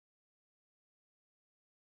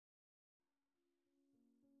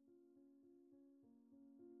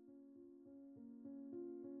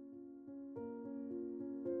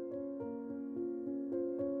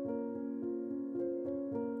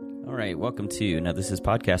right, welcome to Now This Is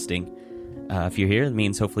Podcasting. If you're here, it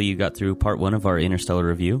means hopefully you got through part 1 of our Interstellar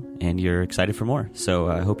review and you're excited for more. So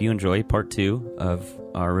I hope you enjoy part 2 of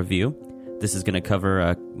our review. This is going to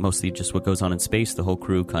cover mostly just what goes on in space, the whole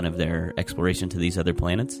crew, kind of their exploration to these other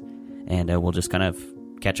planets. And we'll just kind of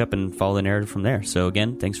catch up and follow the narrative from there. So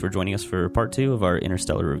again, thanks for joining us for part 2 of our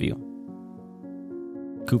Interstellar review.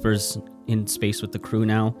 Cooper's in space with the crew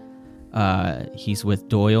now. He's with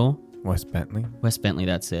Doyle. Wes Bentley. Wes Bentley,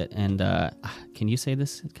 that's it. And can you say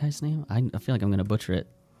this guy's name? I feel like I'm going to butcher it.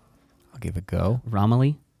 I'll give it a go.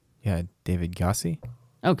 Romilly? Yeah, David Gassi.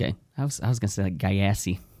 Okay. I was going to say like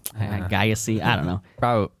Gaiassi. Gaiassi, I don't know.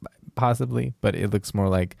 Probably, possibly, but it looks more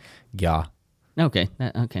like Gya. Okay,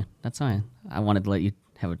 that's fine. I wanted to let you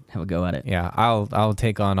have a go at it. Yeah, I'll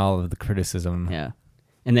take on all of the criticism. Yeah.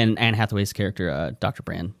 And then Anne Hathaway's character, Dr.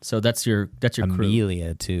 Brand. So that's your crew.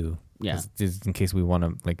 Amelia, too. Yeah. Just in case we want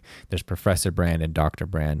to, like, there's Professor Brand and Dr.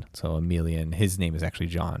 Brand. So Amelia, and his name is actually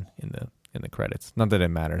John in the credits. Not that it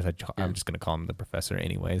matters. I'm just going to call him the professor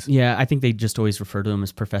anyways. Yeah, I think they just always refer to him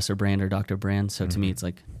as Professor Brand or Dr. Brand. So to me, it's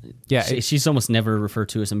like, yeah, she's almost never referred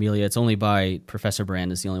to as Amelia. It's only by Professor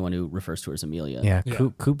Brand is the only one who refers to her as Amelia. Yeah,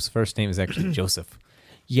 Coop's first name is actually Joseph.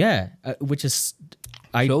 Yeah, which is...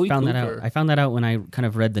 I Joey found that Cooper. out. I found that out when I kind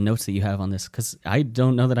of read the notes that you have on this, because I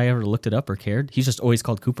don't know that I ever looked it up or cared. He's just always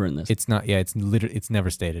called Cooper in this. It's not. Yeah, it's literally. It's never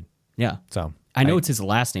stated. Yeah. So I know it's his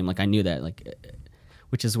last name. Like I knew that. Like,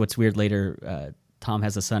 which is what's weird. Later, Tom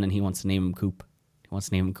has a son and he wants to name him Coop. He wants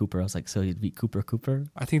to name him Cooper. I was like, so he'd be Cooper.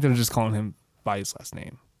 I think they're just calling him by his last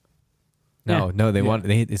name. No. They want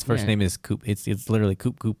his first name is Coop. It's literally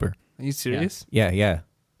Coop Cooper. Are you serious? Yeah.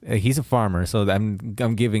 He's a farmer, so I'm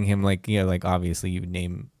giving him like obviously you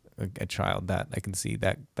name a child that I can see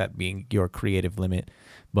that being your creative limit,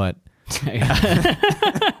 but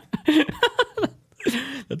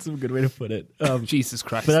That's a good way to put it. Jesus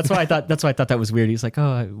Christ! But that's why I thought that was weird. He's like,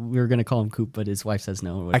 oh, we were gonna call him Coop, but his wife says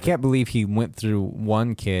no. I can't believe he went through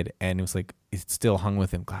one kid and it was like it still hung with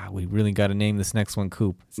him. God, we really got to name this next one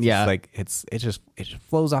Coop. It's just like it just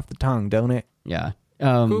flows off the tongue, don't it? Yeah.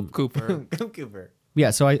 Coop Cooper. Coop Cooper.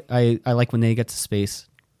 Yeah. So I like when they get to space.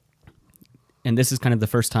 And this is kind of the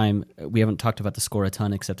first time we haven't talked about the score a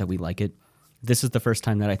ton, except that we like it. This is the first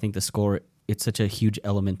time that I think the score, it's such a huge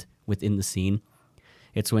element within the scene.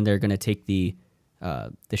 It's when they're going to take the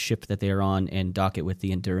ship that they are on and dock it with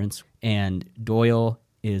the Endurance. And Doyle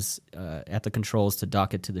is at the controls to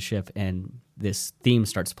dock it to the ship, and this theme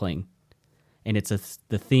starts playing. And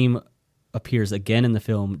the theme appears again in the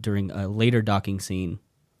film during a later docking scene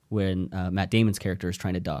when Matt Damon's character is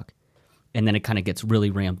trying to dock. And then it kind of gets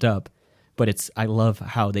really ramped up. But I love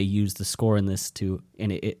how they use the score in this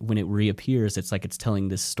and when it reappears, it's like it's telling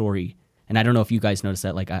this story. And I don't know if you guys noticed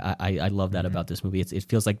that. Like I love that about this movie. It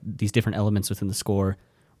feels like these different elements within the score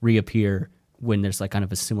reappear when there's like kind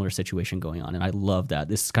of a similar situation going on. And I love that.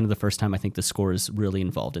 This is kind of the first time I think the score is really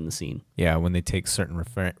involved in the scene. Yeah, when they take certain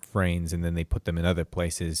refrains and then they put them in other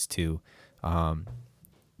places to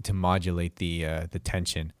modulate the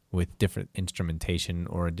tension with different instrumentation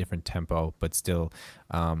or a different tempo, but still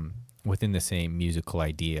within the same musical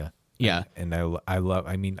idea. Yeah, and I love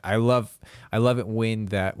it when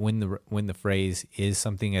the phrase is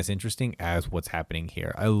something as interesting as what's happening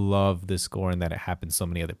here. I love the score and that it happens so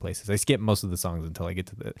many other places. I skip most of the songs until I get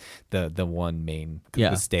to the one main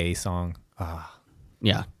the Stay song.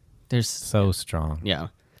 Yeah, there's so strong. Yeah.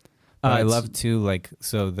 I love too, like,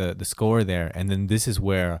 so the score there, and then this is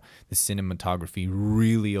where the cinematography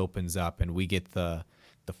really opens up, and we get the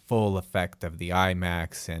full effect of the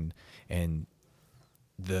IMAX and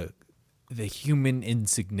the human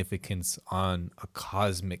insignificance on a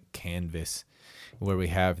cosmic canvas, where we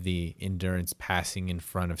have the Endurance passing in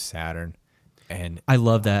front of Saturn, and I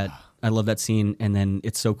love that. I love that scene, and then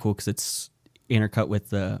it's so cool because it's intercut with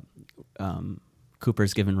the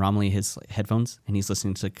Cooper's given Romilly his headphones, and he's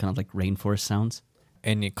listening to kind of like rainforest sounds.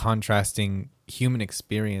 And it contrasting human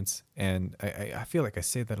experience, and I feel like I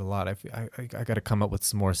say that a lot. I got to come up with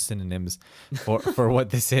some more synonyms for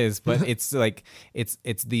what this is, but it's like it's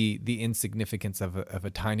the insignificance of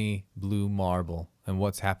a tiny blue marble and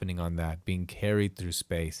what's happening on that being carried through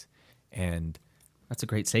space, and that's a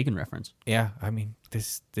great Sagan reference. Yeah, I mean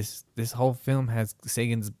this whole film has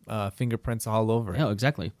Sagan's fingerprints all over it. Yeah,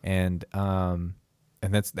 exactly.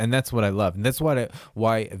 And that's what I love, and that's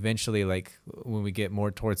why eventually, like when we get more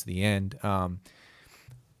towards the end,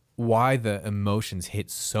 why the emotions hit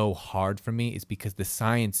so hard for me is because the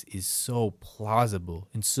science is so plausible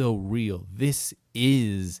and so real. This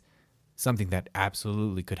is something that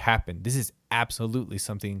absolutely could happen. This is absolutely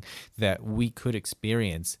something that we could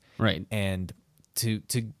experience, right? And to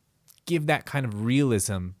give that kind of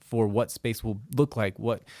realism for what space will look like,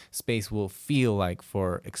 what space will feel like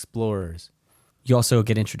for explorers. You also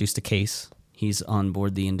get introduced to Case. He's on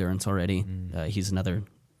board the Endurance already. He's another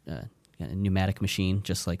pneumatic machine,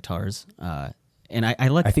 just like TARS. And I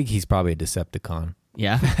like. I think he's probably a Decepticon.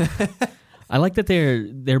 Yeah, I like that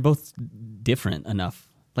they're both different enough.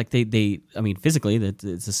 Like they I mean, physically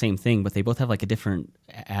it's the same thing, but they both have like a different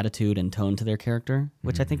attitude and tone to their character,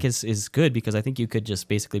 which I think is good, because I think you could just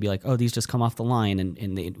basically be like, oh, these just come off the line, and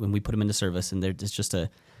when we put them into service, and it's just a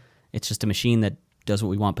machine that does what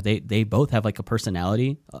we want. But they both have like a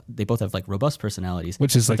personality. They both have like robust personalities,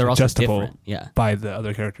 Which is but like they're also adjustable different. Yeah. by the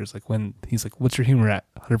other characters. Like when he's like, "What's your humor at?"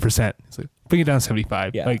 100%. He's like, "Bring it down to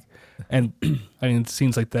 75." Yeah. Like, and I mean, it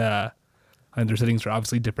seems like the under settings are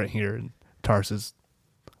obviously different here, and TARS is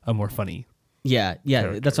a more funny. Yeah,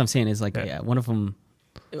 character. that's what I'm saying. Is like, one of them,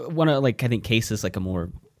 I think Case is like a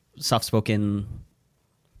more soft-spoken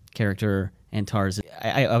character, and TARS.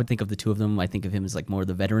 I would think of the two of them. I think of him as like more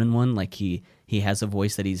the veteran one. Like he has a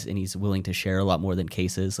voice that he's willing to share a lot more than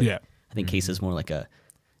Case is. Like, Yeah. I think Case is more like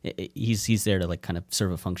he's there to like kind of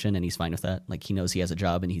serve a function, and he's fine with that. Like he knows he has a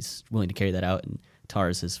job, and he's willing to carry that out. And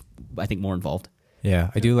TARS is, I think, more involved.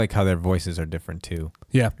 Yeah, I do like how their voices are different too.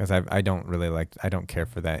 Yeah. Because I don't care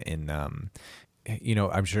for that in, I'm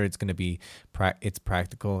sure it's going to be, it's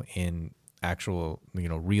practical in actual,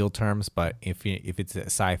 real terms, but if it's a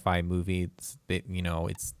sci-fi movie,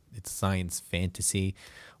 it's science fantasy.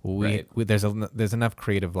 There's enough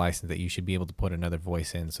creative license that you should be able to put another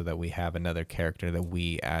voice in so that we have another character that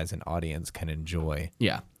we as an audience can enjoy.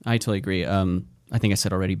 Yeah, I totally agree. I think I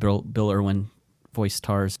said already, Bill Irwin voiced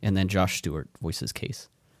TARS, and then Josh Stewart voices Case.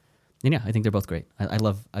 And yeah, I think they're both great. I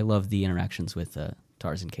love the interactions with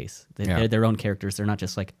TARS and Case. They're their own characters. They're not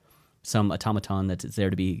just like some automaton that's there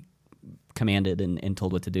to be commanded and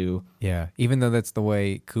told what to do. Yeah, even though that's the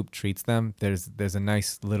way Coop treats them, there's a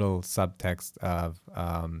nice little subtext of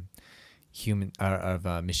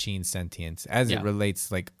machine sentience as it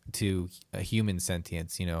relates like to a human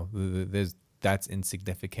sentience. That's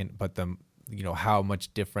insignificant, but how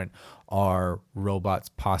much different are robots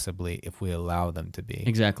possibly if we allow them to be.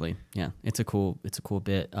 Exactly. Yeah, it's a cool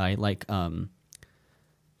bit. I like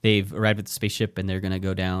they've arrived at the spaceship, and they're gonna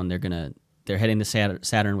go down. They're heading to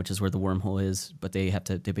Saturn, which is where the wormhole is, but they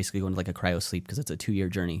basically go into like a cryo sleep because it's a 2-year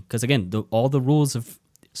journey. Because again, all the rules of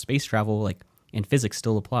space travel, like in physics,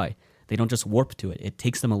 still apply. They don't just warp to it. It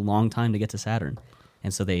takes them a long time to get to Saturn,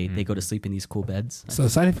 and so they go to sleep in these cool beds. So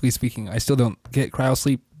scientifically speaking, I still don't get cryo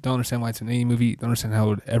sleep. Don't understand why it's in any movie. Don't understand how it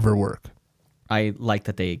would ever work. I like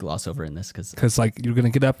that they gloss over in this because like you're gonna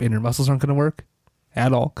get up and your muscles aren't gonna work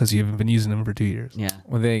at all because you haven't been using them for 2 years. Yeah.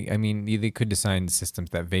 Well, they could design systems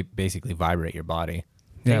that basically vibrate your body.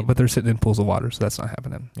 Yeah, but they're sitting in pools of water, so that's not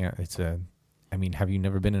happening. Yeah, have you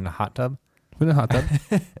never been in a hot tub? Been in a hot tub.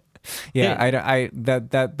 Yeah,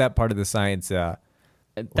 that part of the science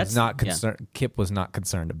That's not concerned. Kip was not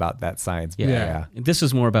concerned about that science. Yeah. This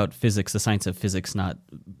is more about physics, the science of physics, not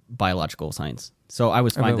biological science. So I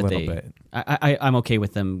was fine that I'm okay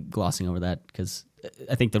with them glossing over that, because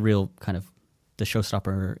I think the real kind of the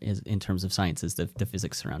showstopper is in terms of science is the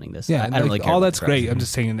physics surrounding this. Yeah, I don't really care all about that's the great. rest. I'm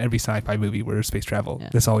just saying in every sci-fi movie where there's space travel,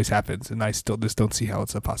 this always happens, and I still just don't see how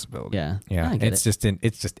it's a possibility. Yeah, yeah. I get It's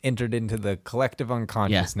just entered into the collective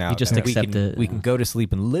unconscious now. you just that accept it. We can go to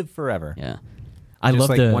sleep and live forever. Yeah, I love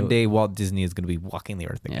like one day Walt Disney is going to be walking the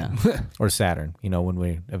Earth again, Yeah. or Saturn. When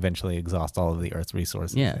we eventually exhaust all of the Earth's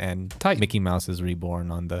resources, Yeah. and Tight. Mickey Mouse is reborn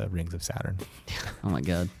on the rings of Saturn. Oh my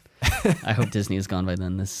god, I hope Disney is gone by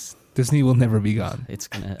then. Disney will never be gone. It's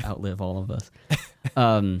gonna outlive all of us.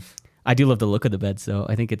 I do love the look of the beds, though.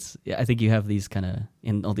 I think you have these kind of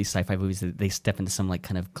in all these sci-fi movies, they step into some like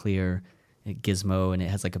kind of clear gizmo, and it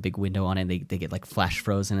has like a big window on it. And they get like flash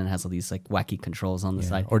frozen, and it has all these like wacky controls on the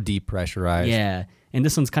side, or depressurized. Yeah, and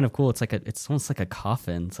this one's kind of cool. It's almost like a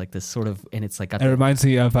coffin. It's like this sort of, and it's like It reminds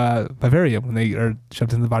me of Vivarium when they are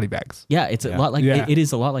shoved in the body bags. yeah, it's a lot like it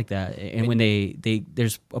is a lot like that. And when they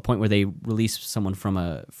there's a point where they release someone from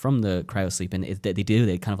the cryosleep, and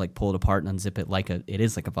they kind of like pull it apart and unzip it it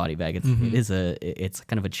is like a body bag. It's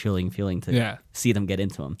kind of a chilling feeling to see them get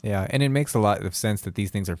into them. Yeah, and it makes a lot of sense that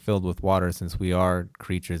these things are filled with water, since we are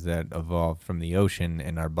creatures that evolved from the ocean,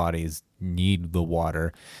 and our bodies need the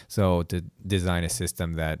water. So to design a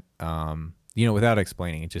system that without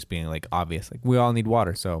explaining it, just being like obvious, like we all need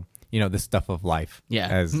water, so the stuff of life,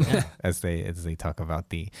 as they talk about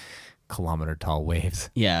the kilometer tall waves.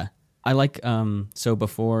 Yeah, I like so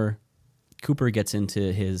before Cooper gets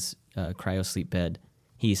into his cryosleep bed,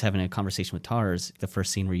 he's having a conversation with TARS. The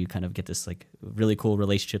first scene where you kind of get this like really cool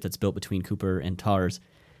relationship that's built between Cooper and TARS,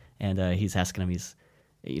 and he's asking him,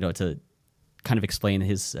 to kind of explain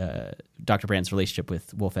his Dr. Brand's relationship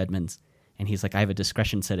with Wolf Edmonds, and he's like, I have a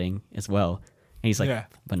discretion setting as well, and he's like,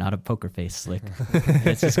 but not a poker face, Slick.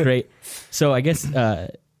 It's just great. So I guess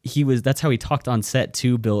that's how he talked on set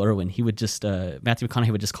to Bill Irwin. He would just Matthew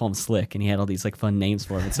McConaughey would just call him Slick, and he had all these like fun names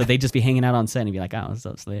for him. And so they'd just be hanging out on set and be like, "Oh, what's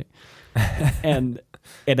up, Slick?" and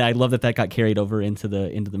I love that got carried over into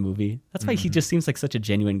the movie. That's why he just seems like such a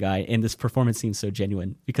genuine guy, and this performance seems so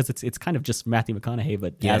genuine because it's kind of just Matthew McConaughey,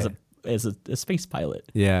 but as a space pilot.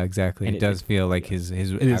 Yeah, exactly. And it does feel like his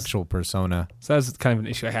actual persona. So that's kind of an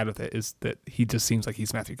issue I had with it, is that he just seems like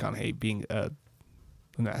he's Matthew McConaughey being an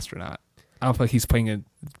astronaut. I don't feel like he's playing a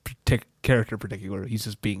character particular. He's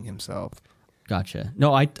just being himself. Gotcha.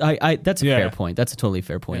 No, I that's a fair point. That's a totally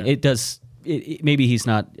fair point. Yeah. It does. Maybe he's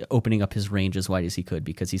not opening up his range as wide as he could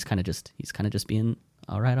because he's kind of just being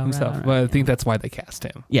all right himself. All right, but I think that's why they cast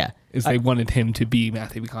him. Yeah, is they wanted him to be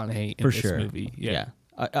Matthew McConaughey in for this sure. movie. Yeah.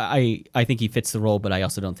 I think he fits the role, but I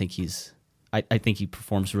also don't think he's. I think he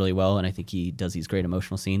performs really well, and I think he does these great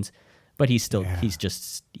emotional scenes. But he's still he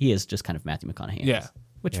is just kind of Matthew McConaughey. Yeah.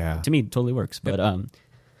 Which to me totally works. But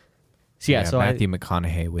so Matthew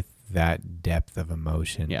McConaughey with that depth of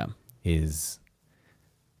emotion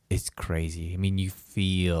it's crazy. I mean, you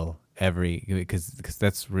feel because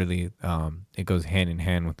that's really it goes hand in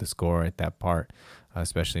hand with the score at that part,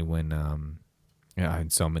 especially when in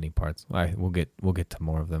so many parts. We'll get to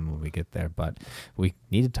more of them when we get there, but we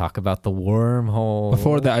need to talk about the wormhole.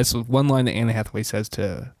 Before that, so one line that Anna Hathaway says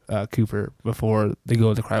to Cooper before they go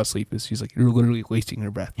into cryosleep is, she's like, "You're literally wasting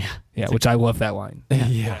your breath." Yeah, which I love that line.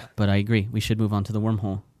 Yeah. But I agree. We should move on to the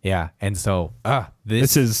wormhole. Yeah, and so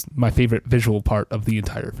this is my favorite visual part of the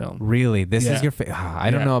entire film. Really, this is your favorite? I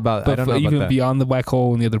don't know about. I don't know even about beyond the black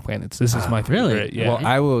hole and the other planets. This is my favorite. Really? Yeah. Well,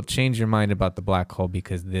 I will change your mind about the black hole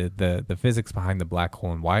because the physics behind the black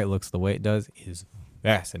hole and why it looks the way it does is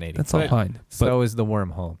fascinating. That's all fine. So is the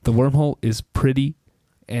wormhole. The wormhole is pretty,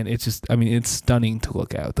 and it's just, it's stunning to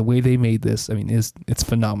look at. The way they made this, it's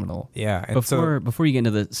phenomenal. Yeah. And before you get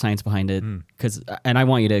into the science behind it, and I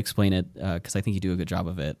want you to explain it because I think you do a good job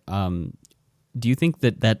of it. Do you think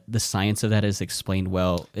that the science of that is explained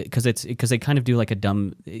well? Because they kind of do like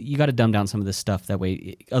you got to dumb down some of this stuff that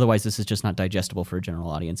way. Otherwise, this is just not digestible for a general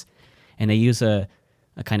audience. And they use a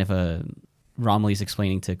kind of a Romilly's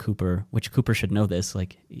explaining to Cooper, which Cooper should know this.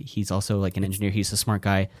 Like, he's also like an engineer. He's a smart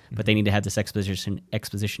guy, but they need to have this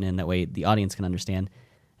exposition in that way the audience can understand.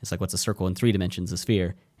 It's like, what's a circle in 3 dimensions? A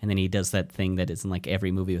sphere. And then he does that thing that is in like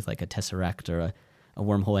every movie with like a tesseract or a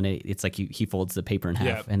wormhole, and it's like he folds the paper in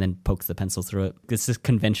half and then pokes the pencil through it. It's this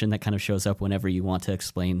convention that kind of shows up whenever you want to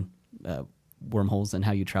explain wormholes and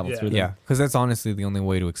how you travel through them. Yeah, because that's honestly the only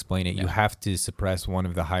way to explain it. You have to suppress one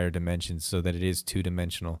of the higher dimensions so that it is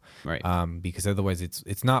 2-dimensional. Right. Because otherwise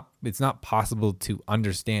it's not possible to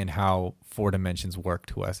understand how 4 dimensions work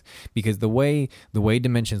to us. Because the way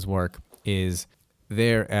dimensions work is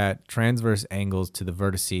they're at transverse angles to the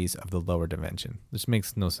vertices of the lower dimension, which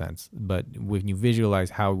makes no sense. But when you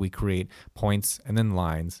visualize how we create points and then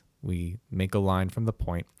lines, we make a line from the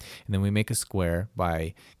point, and then we make a square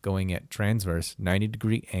by going at transverse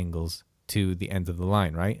 90-degree angles to the ends of the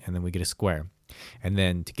line, right? And then we get a square. And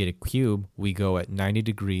then to get a cube, we go at 90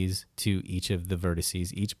 degrees to each of the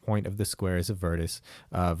vertices. Each point of the square is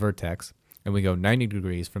a vertex, and we go 90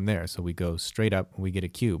 degrees from there. So we go straight up, and we get a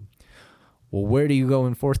cube. Well, where do you go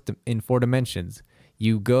in 4 dimensions?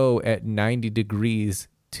 You go at 90 degrees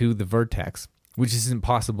to the vertex, which is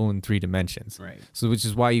impossible in 3 dimensions. Right. So, which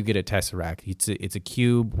is why you get a tesseract. It's a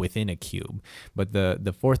cube within a cube. But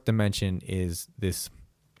the 4th dimension is this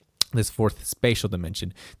 4th spatial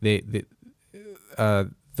dimension. The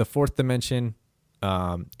 4th dimension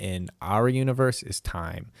in our universe is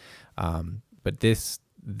time, but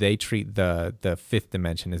they treat the 5th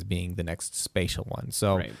dimension as being the next spatial one.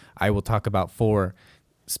 So I will talk about 4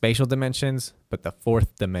 spatial dimensions, but the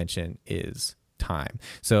 4th dimension is time.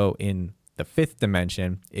 So in the 5th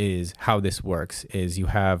dimension is how this works is you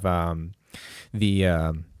have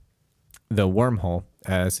the wormhole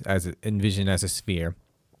as envisioned as a sphere,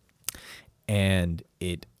 and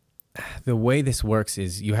the way this works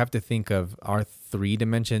is you have to think of our 3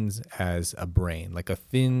 dimensions as a brain, like a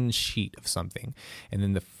thin sheet of something. And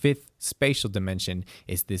then the 5th spatial dimension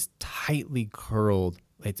is this tightly curled,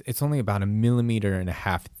 it's only about 1.5 millimeters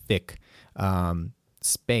thick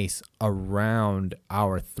space around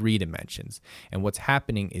our 3 dimensions. And what's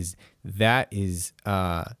happening is that is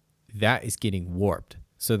getting warped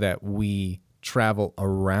so that we travel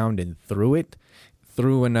around and through it,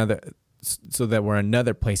 through another, so that we're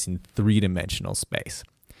another place in 3-dimensional space.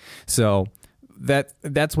 So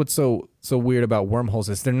that's what's so weird about wormholes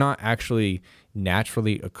is they're not actually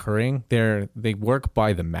naturally occurring. They work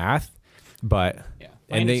by the math, but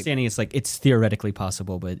My understanding is like it's theoretically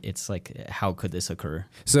possible, but it's like how could this occur?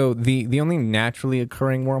 so the only naturally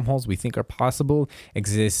occurring wormholes we think are possible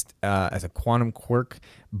exist as a quantum quirk,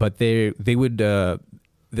 but they would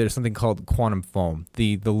there's something called quantum foam.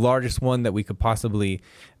 The largest one that we could possibly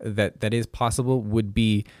that is possible would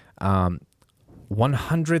be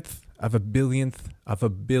 1/100th of a billionth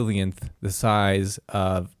the size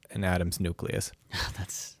of an atom's nucleus.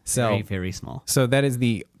 That's So- very, very small. So those are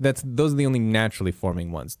the only naturally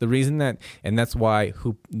forming ones. The reason that's why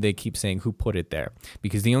they keep saying who put it there,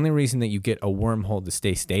 because the only reason that you get a wormhole to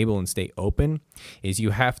stay stable and stay open is you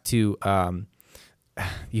have to have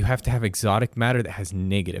exotic matter that has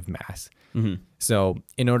negative mass. So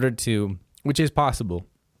in order to, which is possible,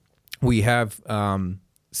 we have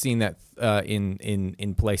seen that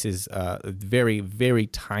in places very, very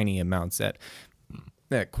tiny amounts at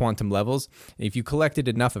quantum levels. If you collected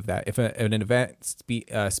enough of that, if an advanced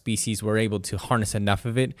species were able to harness enough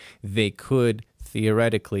of it, they could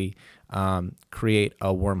theoretically create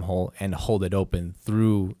a wormhole and hold it open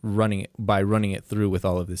through running it through with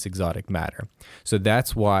all of this exotic matter. So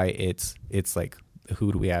that's why it's like,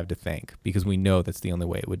 who do we have to thank? Because we know that's the only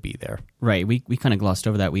way it would be there. Right. We kind of glossed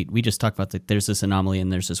over that. We just talked about that there's this anomaly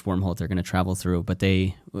and there's this wormhole they're going to travel through, but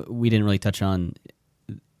we didn't really touch on.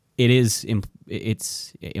 It's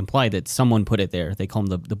implied that someone put it there. They call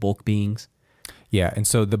them the bulk beings. Yeah, and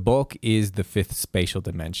so the bulk is the fifth spatial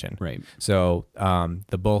dimension. Right. So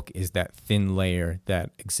the bulk is that thin layer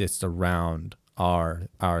that exists around our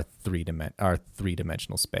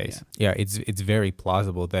three-dimensional space. Yeah, it's very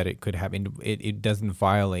plausible that it could happen. It doesn't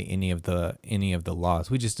violate any of the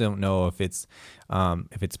laws. We just don't know if it's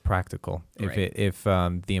practical. Right. If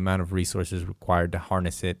the amount of resources required to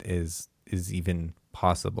harness it is even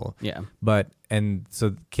possible. Yeah. And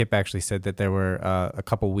so Kip actually said that there were a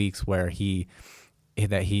couple weeks where he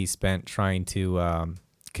spent trying to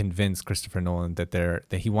convince Christopher Nolan that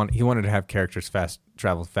he wanted to have characters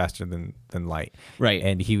travel faster than light. Right.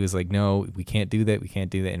 And he was like, no, we can't do that.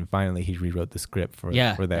 And finally he rewrote the script for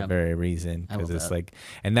that very reason, because it's that. like,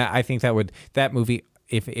 and that I think that movie,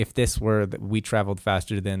 if this were that we traveled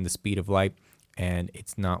faster than the speed of light and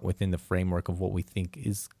it's not within the framework of what we think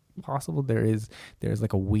is possible, there's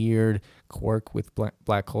like a weird quirk with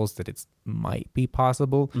black holes that it might be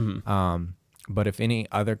possible. But if any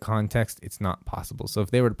other context, it's not possible. So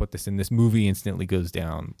if they were to put this in, this movie instantly goes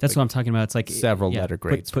down. That's what I'm talking about. It's like several letter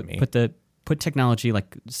grades for me. Put technology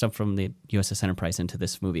like stuff from the USS Enterprise into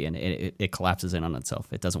this movie, and it collapses in on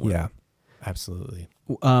itself. It doesn't work. Yeah, absolutely.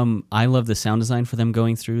 I love the sound design for them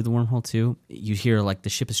going through the wormhole too. You hear like the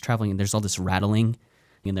ship is traveling, and there's all this rattling,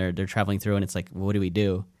 and they're traveling through, and it's like, what do we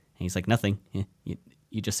do? And he's like, nothing.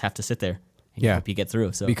 You just have to sit there. And hope you get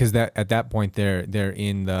through. So because at that point they're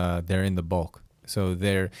in the bulk. So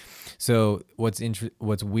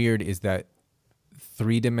what's weird is that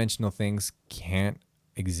three-dimensional things can't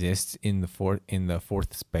exist in the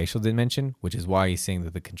fourth spatial dimension, which is why he's saying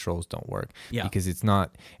that the controls don't work. Yeah. Because it's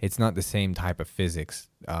not the same type of physics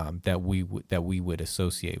that we would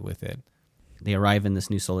associate with it. They arrive in this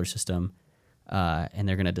new solar system, and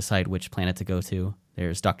they're going to decide which planet to go to.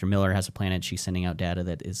 There's Dr. Miller has a planet. She's sending out data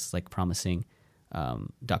that is like promising.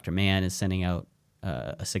 Dr. Mann is sending out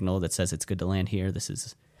a signal that says it's good to land here.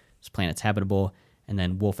 This planet's habitable. And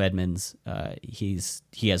then Wolf Edmonds, he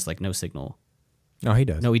has like no signal. No, he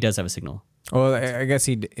does. No, he does have a signal. Well, I guess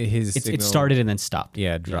his signal, it started and then stopped.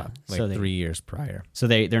 Yeah, dropped So 3 years prior. So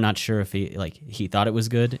they're not sure if he thought it was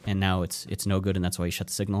good, and now it's no good, and that's why he shut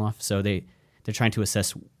the signal off. So they're trying to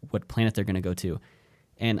assess what planet they're going to go to.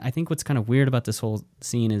 And I think what's kind of weird about this whole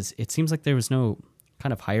scene is it seems like there was no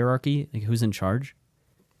kind of hierarchy, like who's in charge.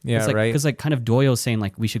 Yeah, right. right. Because like kind of Doyle's saying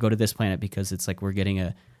like we should go to this planet because it's like we're getting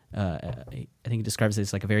I think he describes it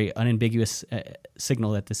as like a very unambiguous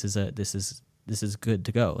signal that this is good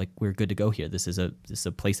to go. Like we're good to go here. This is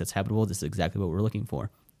a place that's habitable. This is exactly what we're looking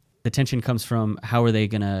for. The tension comes from how are they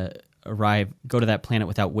gonna go to that planet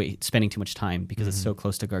without spending too much time, because it's so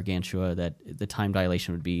close to Gargantua that the time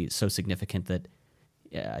dilation would be so significant that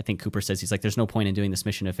I think Cooper says he's like, there's no point in doing this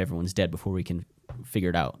mission if everyone's dead before we can figure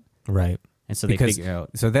it out. Right. And so they figure out.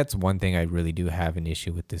 So that's one thing I really do have an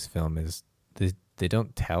issue with this film is they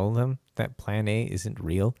don't tell them that Plan A isn't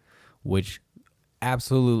real, which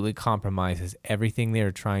absolutely compromises everything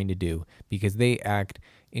they're trying to do, because they act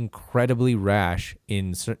incredibly rash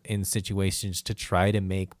in situations to try to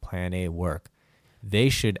make Plan A work. They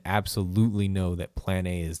should absolutely know that Plan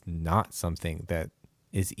A is not something that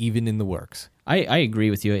is even in the works. I agree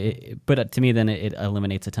with you, but to me, then it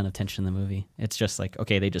eliminates a ton of tension in the movie. It's just like,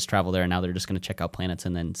 okay, they just travel there, and now they're just going to check out planets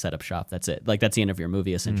and then set up shop. That's it. Like, that's the end of your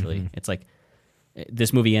movie, essentially. Mm-hmm. It's like,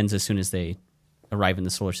 this movie ends as soon as they arrive in the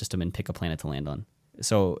solar system and pick a planet to land on.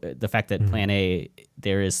 So the fact that Plan A,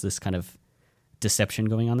 there is this kind of deception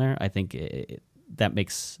going on there, I think that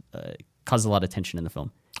makes causes a lot of tension in the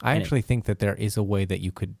film. I actually think that there is a way that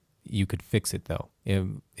you could fix it, though.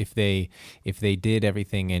 If they did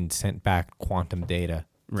everything and sent back quantum data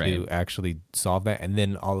to actually solve that, and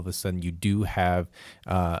then all of a sudden you do have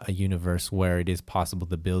a universe where it is possible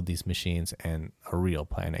to build these machines and a real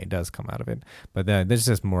Plan A does come out of it. But there's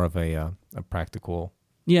just more of a practical.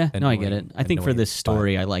 Yeah, no, I get it. I think for this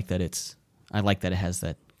story, I like that it has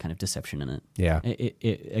that kind of deception in it. Yeah.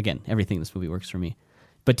 Again, everything in this movie works for me.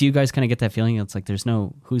 But do you guys kind of get that feeling? It's like there's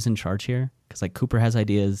no who's in charge here, because like Cooper has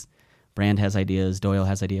ideas, Brand has ideas, Doyle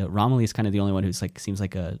has idea. Romilly is kind of the only one who's like seems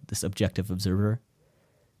like this objective observer,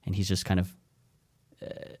 and he's just kind of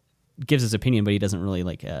gives his opinion, but he doesn't really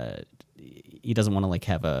like he doesn't want to like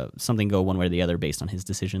have something go one way or the other based on his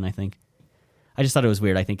decision. I think. I just thought it was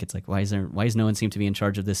weird. I think it's like why is no one seem to be in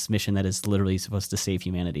charge of this mission that is literally supposed to save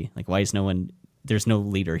humanity? Like why is no one? There's no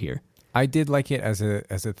leader here. I did like it as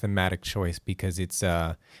a thematic choice because it's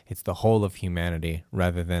the whole of humanity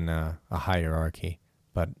rather than a hierarchy.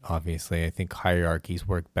 But obviously, I think hierarchies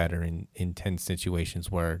work better in tense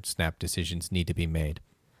situations where snap decisions need to be made.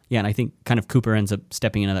 Yeah, and I think kind of Cooper ends up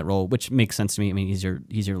stepping into that role, which makes sense to me. I mean, he's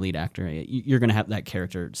your lead actor. You're going to have that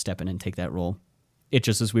character step in and take that role. It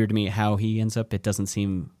just is weird to me how he ends up. It doesn't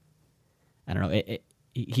seem, I don't know.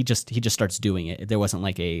 He just starts doing it. There wasn't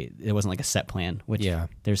like a set plan. Which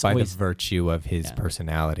there's by always, the virtue of his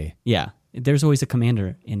personality. Yeah, there's always a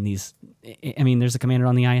commander in these. I mean, there's a commander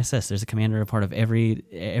on the ISS. There's a commander a part of every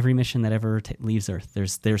mission that ever leaves Earth.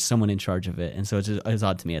 There's someone in charge of it, and so it's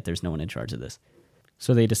odd to me that there's no one in charge of this.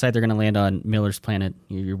 So they decide they're going to land on Miller's planet,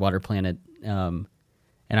 your water planet, and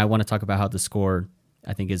I want to talk about how the score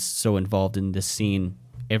I think is so involved in this scene.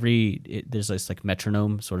 There's this like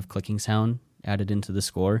metronome sort of clicking sound added into the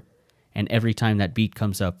score, and every time that beat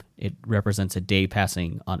comes up, it represents a day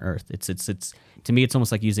passing on Earth. It's to me, it's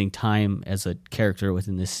almost like using time as a character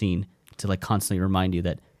within this scene to like constantly remind you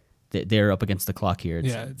that they're up against the clock here.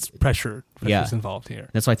 It's pressure. Pressure's involved here.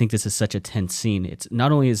 That's why I think this is such a tense scene. It's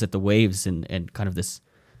not only is it the waves and kind of this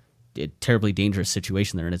terribly dangerous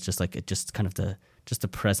situation there, and it's just kind of the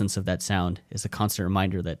presence of that sound is a constant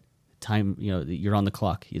reminder that time, you're on the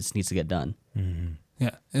clock. It just needs to get done. Mm-hmm.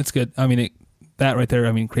 Yeah, it's good. I mean, that right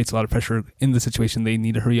there, creates a lot of pressure in the situation. They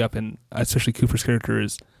need to hurry up, and especially Cooper's character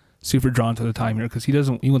is super drawn to the time here because he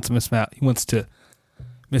wants to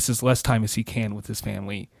miss as less time as he can with his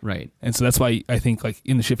family. Right. And so that's why I think like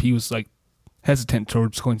in the ship he was like hesitant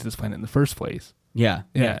towards going to this planet in the first place. Yeah.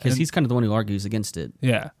 Yeah. Because he's kind of the one who argues against it.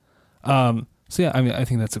 Yeah. So yeah, I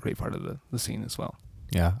think that's a great part of the scene as well.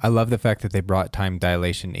 Yeah, I love the fact that they brought time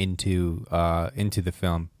dilation into the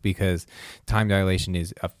film because time dilation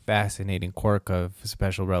is a fascinating quirk of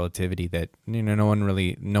special relativity that no one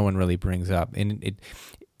really brings up, and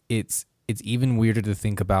it's even weirder to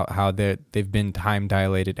think about how they've been time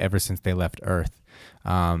dilated ever since they left Earth,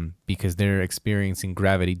 because they're experiencing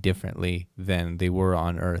gravity differently than they were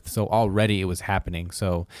on Earth. So already it was happening.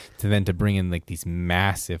 So to bring in like these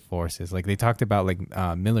massive forces, like they talked about, like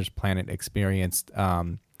Miller's planet experienced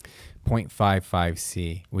 0.55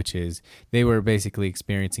 C, which is they were basically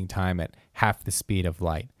experiencing time at half the speed of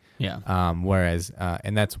light. Yeah. Whereas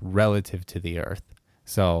and that's relative to the Earth.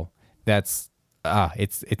 So that's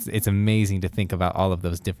it's amazing to think about all of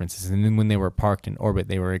those differences. And then when they were parked in orbit,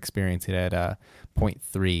 they were experiencing it at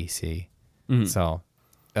 0.3 C. Mm-hmm. So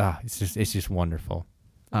it's just wonderful.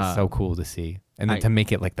 It's so cool to see. And then to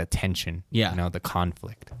make it like the tension, the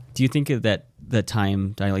conflict. Do you think that the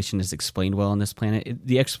time dilation is explained well on this planet?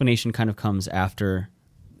 The explanation kind of comes after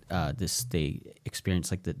they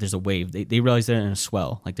experience like there's a wave. They realize they're in a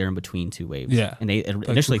swell, like they're in between two waves. Yeah, and they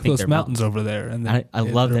initially think they're mountains over there. And I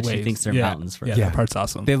love that she thinks they're mountains. Yeah, that part's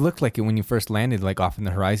awesome. They look like it when you first landed, like off in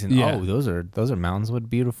the horizon. Yeah. Oh, those are mountains. What a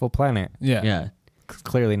beautiful planet. Yeah, yeah.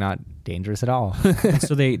 Clearly not dangerous at all.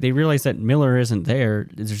 So they realize that Miller isn't there.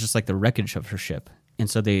 There's just like the wreckage of her ship, and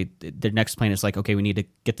so their next plan is like, okay, we need to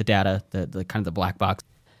get the data, the kind of the black box,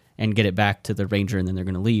 and get it back to the Ranger, and then they're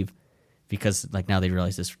going to leave. Because like now they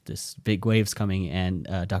realize this big wave's coming, and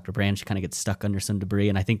Dr. Brand, she kind of gets stuck under some debris,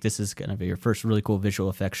 and I think this is going to be your first really cool visual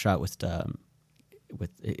effects shot with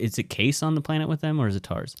is it Case on the planet with them, or is it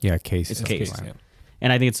TARS? Yeah, Case. It's Case. Yeah.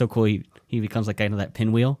 And I think it's so cool. He becomes like kind of that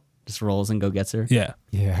pinwheel, just rolls and gets her. Yeah,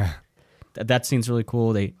 yeah. That scene's really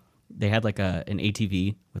cool. They they had like an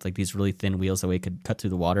ATV with like these really thin wheels that way it could cut through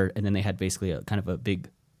the water, and then they had basically a kind of a big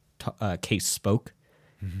case spoke,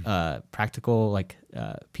 practical like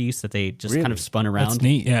piece that they just kind of spun around. That's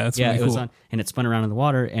neat. Yeah, that's really it was cool. on, and it spun around in the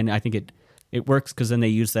water, and I think it works because then they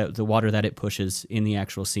use the water that it pushes in the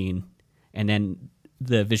actual scene, and then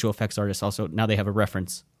the visual effects artists also now they have a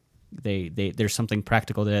reference. There's something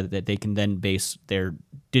practical there that they can then base their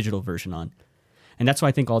digital version on, and that's why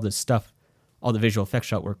I think all this stuff, all the visual effects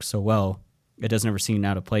shot works so well. It doesn't ever seem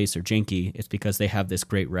out of place or janky. It's because they have this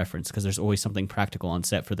great reference because there's always something practical on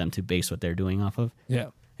set for them to base what they're doing off of. Yeah.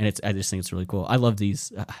 And I just think it's really cool. I love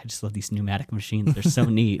these. I just love these pneumatic machines. They're so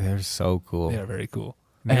neat. They're so cool. Yeah, very cool.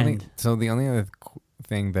 The only And- other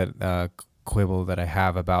thing that quibble that I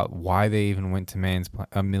have about why they even went to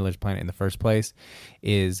Miller's planet in the first place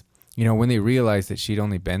is, when they realized that she'd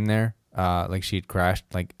only been there, like she'd crashed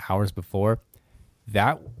like hours before,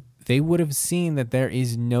 that they would have seen that there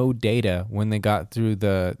is no data when they got through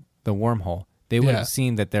the wormhole. They would have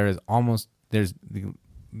seen that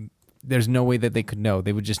there's no way that they could know.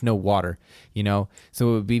 They would just know water, So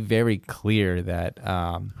it would be very clear that.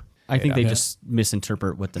 I think they just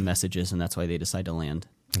misinterpret what the message is, and that's why they decide to land.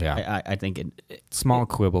 Yeah, I think small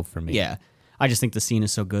quibble for me. Yeah, I just think the scene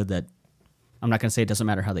is so good that I'm not gonna say it doesn't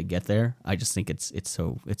matter how they get there. I just think it's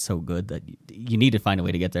so good that you need to find a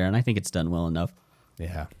way to get there, and I think it's done well enough.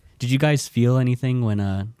 Yeah. Did you guys feel anything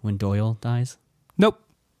when Doyle dies? Nope.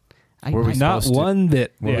 Were we Not supposed to? one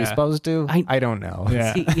bit. Were we supposed to? I- I don't know.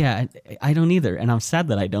 Yeah. See, yeah, I don't either, and I'm sad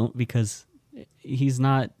that I don't because he's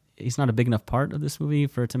not a big enough part of this movie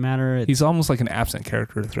for it to matter. He's almost like an absent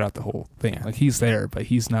character throughout the whole thing. Yeah. Like he's there, but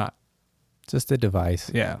he's not. Just a device.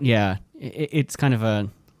 Yeah. Yeah, it's kind of a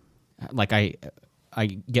like I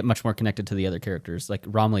get much more connected to the other characters. Like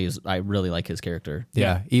Romilly I really like his character.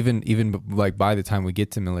 Yeah. Even like by the time we get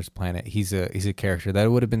to Miller's planet, he's a character that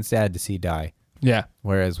would have been sad to see die. Yeah.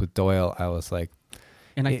 Whereas with Doyle, I was like,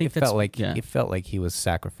 And I it think that's felt like yeah. it felt like he was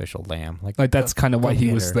sacrificial lamb. Like That's kind of why go he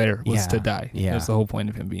get was her. there, was Yeah. to die. Yeah. That's the whole point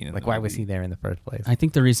of him being in like the why was movie. he there in the first place? I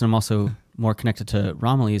think the reason I'm also more connected to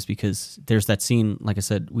Romilly is because there's that scene, like I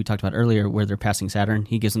said, we talked about earlier, where they're passing Saturn.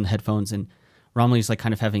 He gives them the headphones, and Romilly's like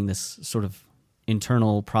kind of having this sort of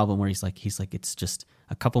internal problem where he's like, it's just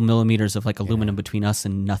a couple millimeters of like aluminum between us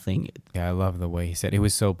and nothing. Yeah, I love the way he said it. It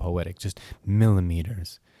was so poetic. Just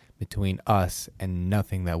millimeters between us and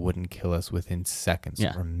nothing that wouldn't kill us within seconds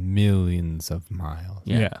Yeah. or millions of miles.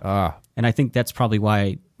 Yeah. Ah, And I think that's probably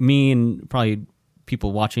why me and probably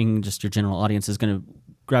people watching, just your general audience, is going to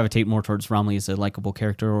gravitate more towards Romilly as a likable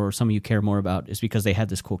character, or some of you care more about, is because they had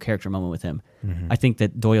this cool character moment with him. I think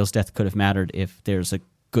that Doyle's death could have mattered if there's a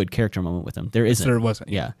good character moment with him. There isn't. There wasn't.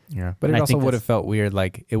 Yeah. yeah. But And it I also think would have that's- felt weird.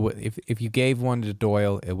 Like it would if you gave one to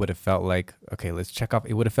Doyle, it would have felt like, okay, let's check off.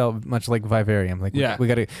 It would have felt much like Vivarium. Like Yeah. we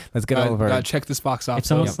gotta let's get all of our. Gotta check this box off. It's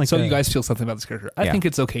So, almost like so a- you guys feel something about this character. I Yeah. think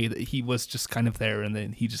it's okay that he was just kind of there and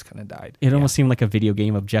then he just kind of died. It almost seemed like a video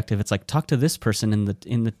game objective. It's like, talk to this person in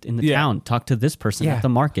the Yeah. town, talk to this person Yeah. at the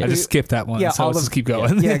market. I just skipped that one. Yeah, so all let's of- just keep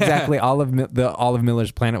going. Yeah, exactly. All of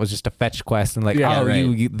Miller's planet was just a fetch quest, and like, Yeah, oh, right.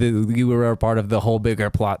 you were a part of the whole bigger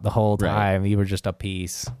plot the whole Right. time. You were just a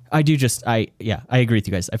piece. I agree with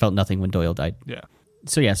you guys. I felt nothing when Doyle died. Yeah.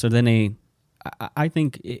 So I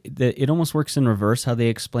think it almost works in reverse how they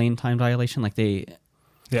explain time dilation. Like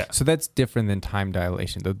Yeah. So that's different than time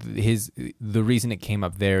dilation. The reason it came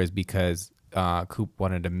up there is because Coop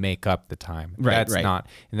wanted to make up the time. Right, That's right.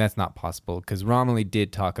 that's not possible because Romilly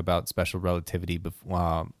did talk about special relativity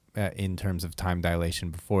in terms of time dilation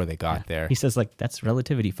before they got there. he says like, that's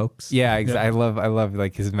relativity, folks. Yeah, Yeah. I love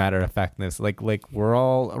like his matter of factness. Like we're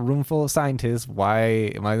all a room full of scientists. Why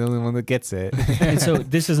am I the only one that gets it? And so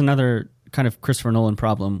this is another kind of Christopher Nolan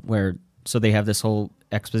problem where so they have this whole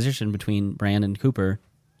exposition between Brand and Cooper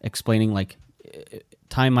explaining like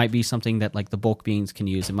time might be something that like the bulk beings can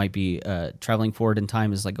use. It might be traveling forward in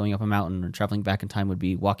time is like going up a mountain, or traveling back in time would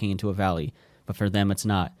be walking into a valley, but for them it's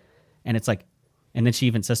not. And it's like, and then she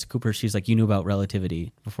even says to Cooper, she's like, you knew about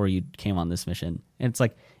relativity before you came on this mission. And it's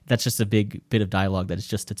like, that's just a big bit of dialogue that is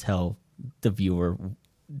just to tell the viewer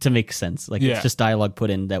to make sense. Like Yeah. it's just dialogue put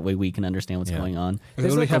in that way we can understand what's Yeah. going on. I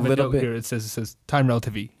There's literally like a have a little note bit- here. It says time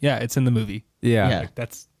relativity. Yeah, it's in the movie. Yeah. Yeah. Like,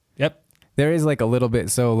 that's yep. There is like a little bit.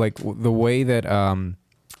 So like the way that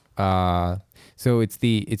so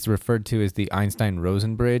it's referred to as the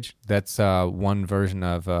Einstein-Rosen bridge. That's one version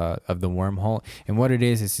of the wormhole. And what it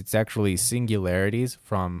is it's actually singularities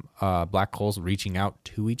from black holes reaching out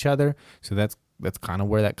to each other. So that's kind of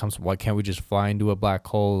where that comes from. Why can't we just fly into a black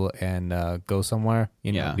hole and go somewhere?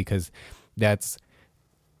 Yeah. Because that's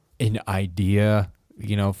an idea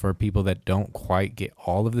for people that don't quite get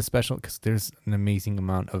all of the special, because there's an amazing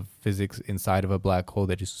amount of physics inside of a black hole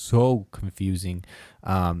that is so confusing,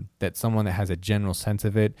 that someone that has a general sense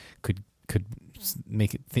of it could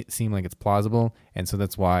make it seem like it's plausible. And so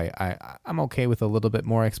that's why I'm okay with a little bit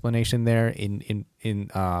more explanation there in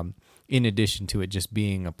addition to it just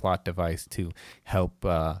being a plot device to help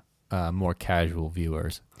more casual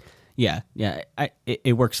viewers. Yeah.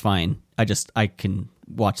 It works fine. I can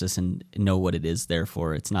watch this and know what it is there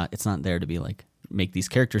for. It's not there to be like make these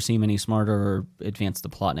characters seem any smarter or advance the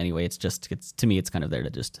plot in any way. It's to me, it's kind of there to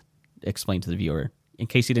just explain to the viewer, in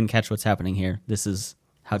case you didn't catch what's happening here, this is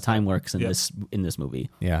how time works in this movie.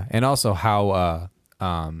 Yeah, and also how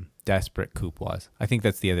desperate Coop was. I think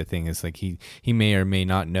that's the other thing, is like he may or may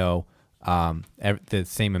not know the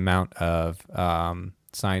same amount of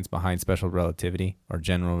science behind special relativity or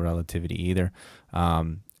general relativity either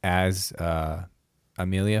as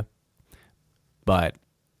Amelia, but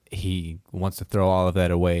he wants to throw all of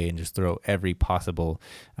that away and just throw every possible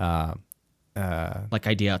like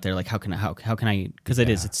idea out there, like how can I, because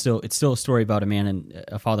it's still a story about a man and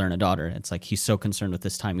a father and a daughter. It's like he's so concerned with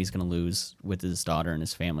this time he's going to lose with his daughter and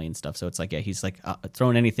his family and stuff. So it's like, he's like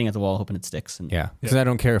throwing anything at the wall hoping it sticks. And because I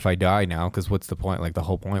don't care if I die now, because what's the point? Like the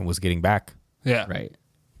whole point was getting back. Yeah, right.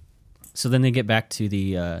 So then they get back to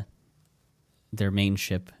the their main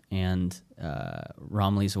ship, and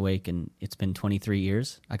Romilly's awake, and it's been 23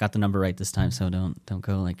 years. I got the number right this time, so don't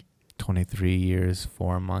go like 23 years,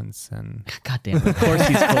 4 months, and God damn it. Of course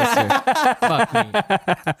he's closer. Fuck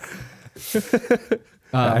me.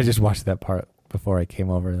 I just watched that part before I came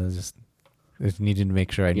over. I just needed to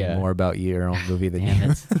make sure I knew more about your own movie than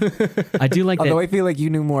you. I do like Although that. I feel like you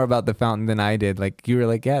knew more about The Fountain than I did. Like you were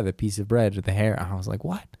like, yeah, the piece of bread with the hair. And I was like,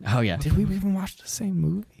 what? Oh yeah. Did we even watch the same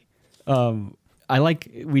movie?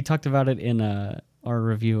 We talked about it in our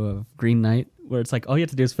review of Green Knight, where it's like all you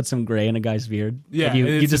have to do is put some gray in a guy's beard. Yeah, you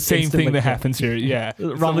it's just the same thing instantly- that happens here. Yeah, it's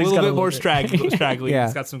Romilly's a got little a bit more little straggly. Yeah.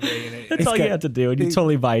 It's got some gray in it. That's all you have to do, and you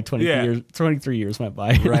totally buy 23 years went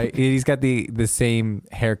by. Right. He's got the same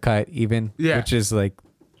haircut even. Yeah. Which is like,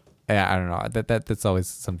 I don't know. That's always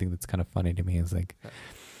something that's kind of funny to me. Is like,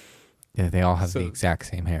 yeah, they all have the exact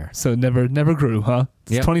same hair. So never grew, huh?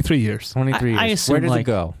 It's 23 years. 23 I years. assume, Where does it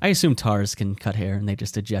go? I assume TARS can cut hair, and they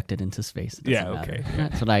just eject it into space. It doesn't matter. Okay.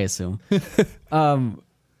 That's what I assume.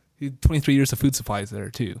 23 years of food supplies there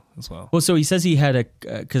too, as well. Well, so he says he had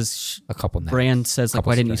because A couple naps. Brand says like,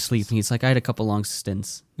 Couple why didn't you stretches. sleep? And he's like, I had a couple long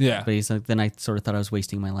stints. Yeah. But he's like, then I sort of thought I was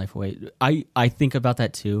wasting my life away. I think about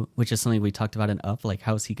that too, which is something we talked about in Up. Like,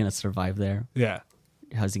 how is he going to survive there? Yeah.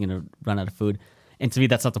 How's he going to run out of food? And to me,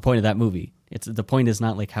 that's not the point of that movie. The point is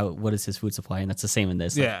not like what is his food supply, and that's the same in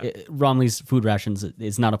this. Yeah. Romilly's food rations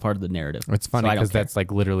is not a part of the narrative. It's So funny I don't because care. that's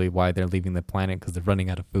like literally why they're leaving the planet, because they're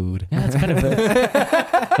running out of food. Yeah,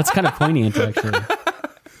 that's kind of poignant actually.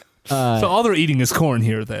 So all they're eating is corn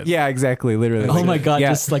here then. Yeah, exactly. Literally. Oh my god, Yeah.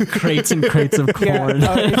 just like crates and crates of corn.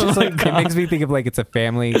 Yeah, it's just like, it makes me think of like it's a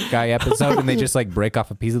Family Guy episode, and they just like break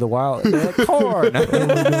off a piece of the wild. And they're like, corn.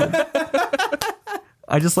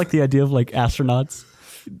 I just like the idea of like astronauts.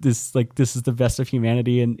 This is the best of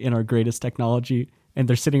humanity and in our greatest technology, and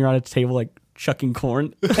they're sitting around a table like chucking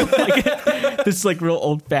corn. Like, this like real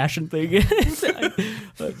old fashioned thing.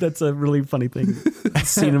 That's a really funny thing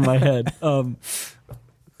scene in my head. And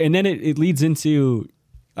then it leads into,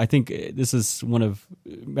 I think this is one of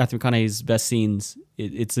Matthew McConaughey's best scenes.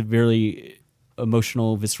 It's a very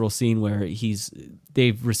emotional, visceral scene where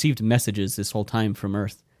they've received messages this whole time from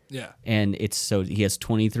Earth. Yeah. And he has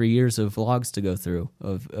 23 years of logs to go through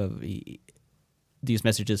of these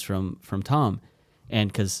messages from Tom,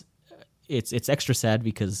 and because it's extra sad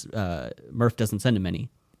because Murph doesn't send him any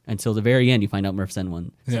until the very end. You find out Murph sends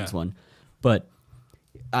one, but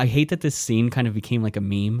I hate that this scene kind of became like a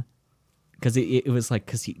meme because it was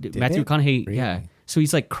like Matthew McConaughey, Really? yeah. So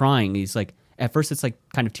he's like crying. He's like at first it's like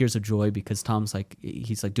kind of tears of joy because Tom's like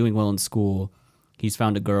he's like doing well in school. He's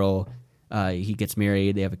found a girl. He gets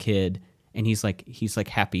married, they have a kid, and he's like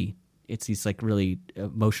happy. It's these like really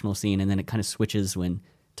emotional scene, and then it kind of switches when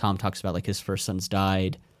Tom talks about like his first son's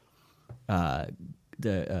died.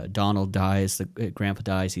 Donald dies, the grandpa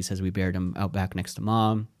dies. He says we buried him out back next to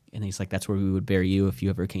Mom, and he's like, that's where we would bury you if you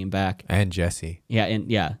ever came back. And Jesse. Yeah, and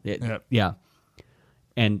yeah.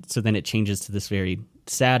 And so then it changes to this very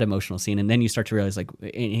sad emotional scene, and then you start to realize like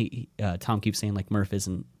Tom keeps saying like Murph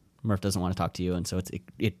doesn't want to talk to you, and so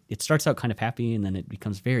it starts out kind of happy, and then it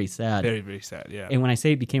becomes very sad. Very, very sad, yeah. And when I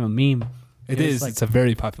say it became a meme, it is. It's a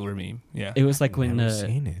very popular meme, yeah. it was like when never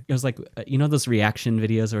seen it was like those reaction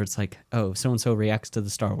videos where it's like, oh, so and so reacts to the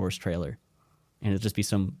Star Wars trailer, and it'll just be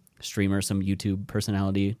some streamer, some YouTube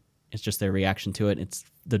personality, It's just their reaction to it. It's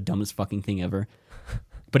the dumbest fucking thing ever.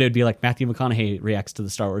 But it would be like Matthew McConaughey reacts to the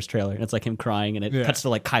Star Wars trailer, and it's like him crying, and it cuts to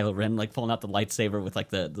like Kylo Ren like pulling out the lightsaber with like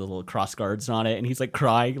the little cross guards on it, and he's like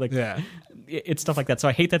crying, like it's stuff like that. So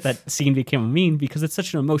I hate that scene became a meme because it's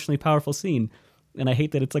such an emotionally powerful scene, and I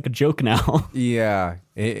hate that it's like a joke now. Yeah,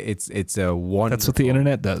 it's a wonderful. That's what the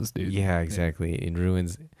internet does, dude. Yeah, exactly. It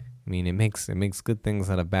ruins. I mean, it makes good things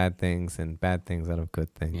out of bad things and bad things out of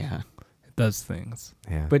good things. Yeah, It does things.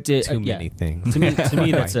 Yeah, but too many things. To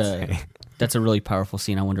me, I'd say. that's a really powerful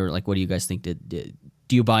scene. I wonder, like, what do you guys think? Do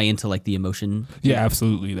you buy into like the emotion? Yeah,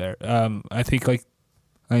 absolutely. There, I think like,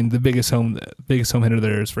 the biggest home hitter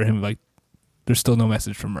there is for him. Like, there's still no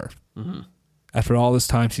message from Murph. Mm-hmm. After all this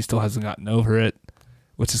time, she still hasn't gotten over it,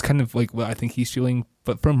 which is kind of like what I think he's feeling.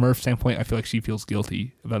 But from Murph's standpoint, I feel like she feels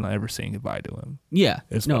guilty about not ever saying goodbye to him. Yeah,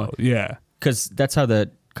 yeah, because that's how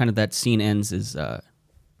that scene ends. Is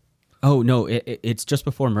it's just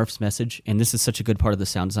before Murph's message, and this is such a good part of the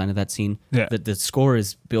sound design of that scene. Yeah, that the score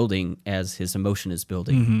is building as his emotion is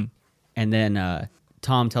building, and then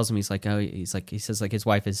Tom tells him he says his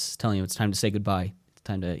wife is telling him it's time to say goodbye.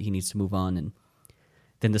 He needs to move on, and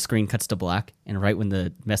then the screen cuts to black, and right when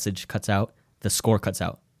the message cuts out, the score cuts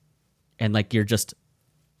out, and like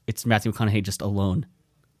it's Matthew McConaughey just alone.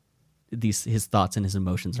 His thoughts and his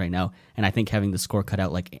emotions right now, and I think having the score cut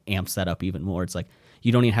out like amps that up even more. It's like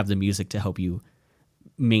you don't even have the music to help you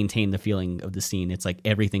maintain the feeling of the scene. It's like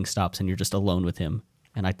everything stops and you're just alone with him,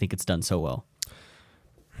 and I think it's done so well.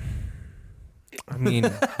 I mean,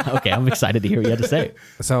 okay, I'm excited to hear what you had to say.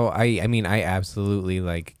 So I mean, I absolutely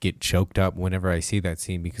like get choked up whenever I see that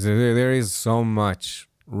scene because there is so much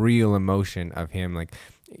real emotion of him. Like,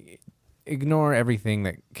 ignore everything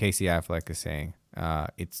that Casey Affleck is saying.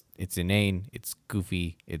 It's inane. It's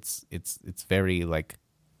goofy. It's very like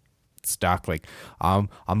stock. Like, I'm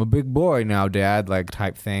a big boy now, Dad. Like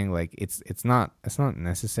type thing. Like it's not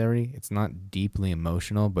necessary. It's not deeply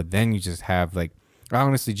emotional. But then you just have like. I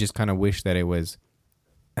honestly just kind of wish that it was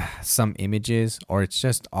some images or it's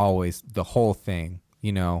just always the whole thing,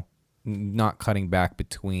 you know, not cutting back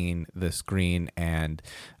between the screen and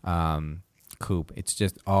Coop. It's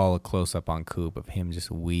just all a close-up on Coop of him just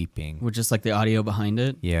weeping. With just like the audio behind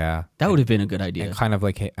it? Yeah. That would have been a good idea. And kind of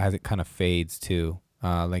like as it kind of fades too.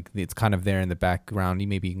 Like it's kind of there in the background.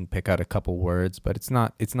 Maybe you can pick out a couple words, but it's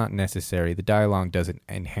not necessary. The dialogue doesn't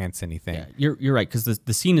enhance anything. Yeah, you're right, because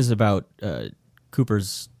the scene is about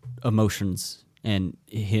Cooper's emotions and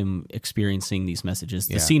him experiencing these messages.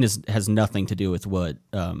 The scene has nothing to do with what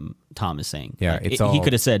Tom is saying. Yeah, like, he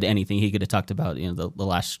could have said anything. He could have talked about the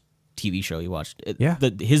last TV show he watched.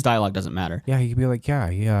 His dialogue doesn't matter. Yeah, he could be like,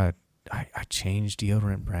 I changed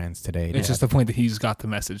deodorant brands today. It's just the point that he's got the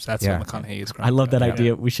message. That's what McConaughey is crying. I love that about.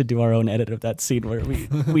 idea. We should do our own edit of that scene where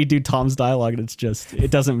we do Tom's dialogue, and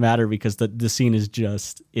it doesn't matter because the scene is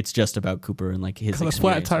just about Cooper and like his experience.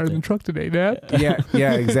 Flat tire in the truck today, Dad.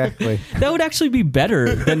 Yeah, exactly. That would actually be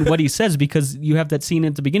better than what he says because you have that scene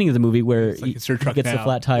at the beginning of the movie where he gets the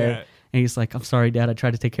flat tire. Yeah. And he's like, "I'm sorry, Dad. I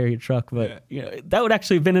tried to take care of your truck, but that would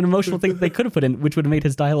actually have been an emotional thing that they could have put in, which would have made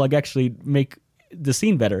his dialogue actually make the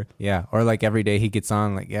scene better." Yeah, or like every day he gets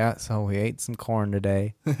on like, so we ate some corn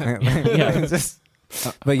today. But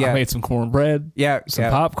I made some cornbread. Yeah,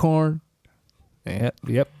 some popcorn.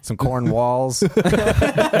 Yep. Some corn walls.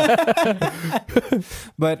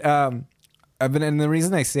 But and the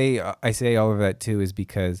reason I say all of that too is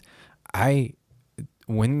because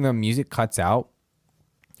when the music cuts out,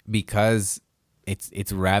 because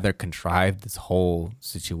it's rather contrived, this whole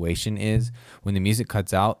situation is, when the music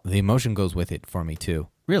cuts out, the emotion goes with it for me too.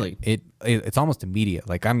 Really? It's almost immediate.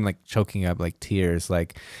 Like I'm like choking up like tears,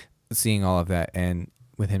 like seeing all of that, and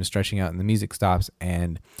with him stretching out and the music stops,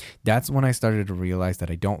 and that's when I started to realize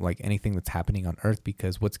that I don't like anything that's happening on Earth,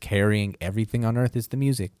 because what's carrying everything on Earth is the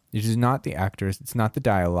music. It is not the actors, it's not the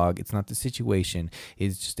dialogue, it's not the situation.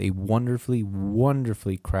 It's just a wonderfully,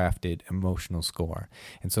 wonderfully crafted emotional score.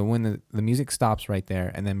 And so when the music stops right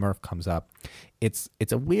there and then Murph comes up, it's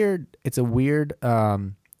a weird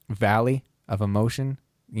valley of emotion.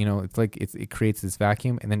 You know, it's like it creates this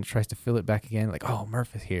vacuum, and then it tries to fill it back again, like, oh,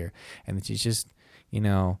 Murph is here. And then she's just, you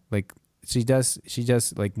know, like she does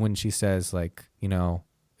like when she says like, you know,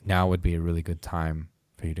 now would be a really good time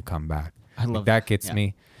for you to come back. I love that gets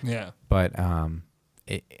me. Yeah. But I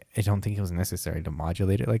don't think it was necessary to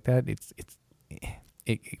modulate it like that.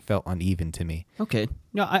 It felt uneven to me. Okay.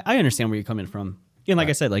 No, I understand where you're coming from. And like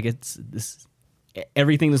I said, like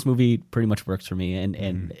everything in this movie pretty much works for me,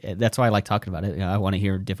 and that's why I like talking about it. I want to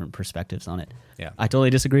hear different perspectives on it. Yeah, I totally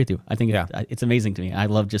disagree with you. I think it's amazing to me. I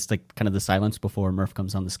love just like kind of the silence before Murph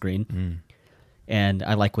comes on the screen, and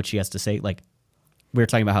I like what she has to say. Like we were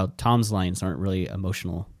talking about how Tom's lines aren't really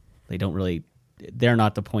emotional. They're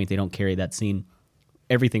not the point. They don't carry that scene.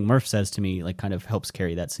 Everything Murph says to me like kind of helps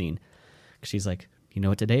carry that scene. 'Cause she's like, you know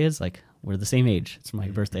what today is? Like, we're the same age. It's my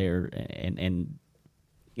birthday. And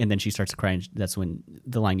then she starts to cry. And that's when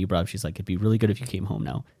the line you brought up, she's like, it'd be really good if you came home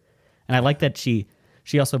now. And I like that she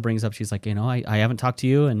also brings up, she's like, you know, I haven't talked to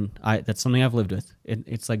you, and that's something I've lived with.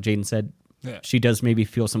 It's like Jaden said, she does maybe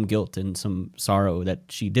feel some guilt and some sorrow that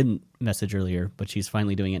she didn't message earlier, but she's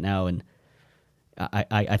finally doing it now. And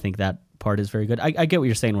I think that part is very good. I get what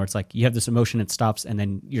you're saying, where it's like you have this emotion, it stops, and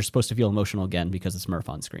then you're supposed to feel emotional again because it's Murph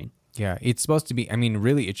on screen. Yeah, it's supposed to be, I mean,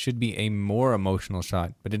 really, it should be a more emotional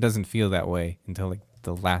shot, but it doesn't feel that way until like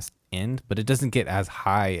the last end, but it doesn't get as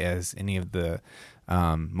high as any of the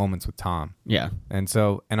moments with Tom. Yeah. And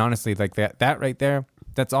so, and honestly, like that right there,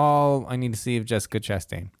 that's all I need to see of Jessica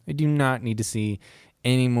Chastain. I do not need to see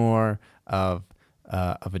any more of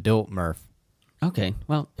adult Murph. Okay.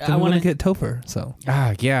 Well, I want to get Topher. So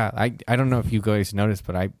Yeah. I don't know if you guys noticed,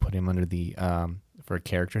 but I put him under the for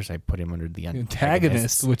characters. I put him under the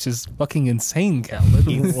antagonist, which is fucking insane,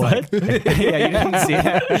 Calvin. What? Yeah, you didn't see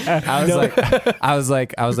that. I was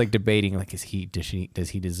like debating, like, does he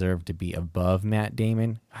deserve to be above Matt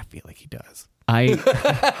Damon? I feel like he does.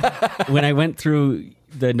 When I went through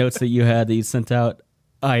the notes that you sent out,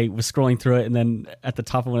 I was scrolling through it, and then at the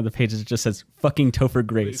top of one of the pages, it just says "fucking Topher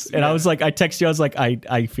Grace," and I was like, I text you, I was like,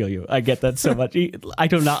 I feel you, I get that so much. I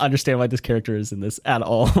do not understand why this character is in this at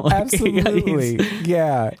all. Like, Absolutely,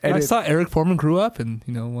 yeah. And I saw Eric Foreman grew up and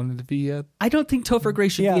wanted to be. I don't think Topher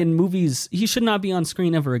Grace should be in movies. He should not be on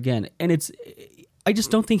screen ever again, and I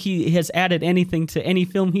just don't think he has added anything to any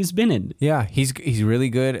film he's been in. Yeah, he's really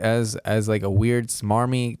good as like a weird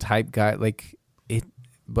smarmy type guy, like it.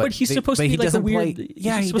 But he's supposed to be like a weird.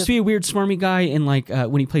 He's supposed to be a weird smarmy guy in like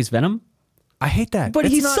when he plays Venom. I hate that. But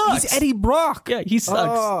he sucks. He's Eddie Brock. Yeah, he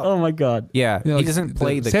sucks. Oh my god. Yeah, he doesn't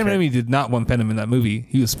play the. Sam Raimi did not want Venom in that movie.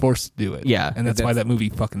 He was forced to do it. Yeah, and that's why that movie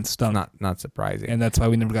fucking stunk. Not surprising. And that's why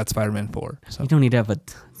we never got Spider-Man 4. So. You don't need to have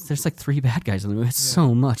there's like 3 bad guys in the movie. It's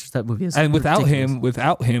so much. That movie is. And without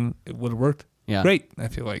ridiculous. him, it would have worked. Yeah. Great. I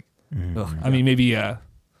feel like. I mean, maybe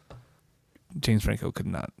James Franco could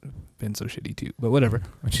not have been so shitty too, but whatever.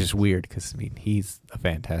 Which is weird because I mean he's a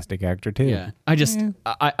fantastic actor too. Yeah,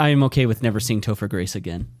 I am okay with never seeing Topher Grace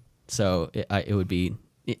again. So it would be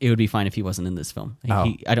fine if he wasn't in this film.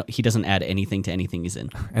 He doesn't add anything to anything he's in.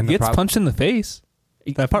 And he gets punched in the face.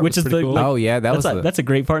 That part which was is pretty cool. Oh yeah, that's a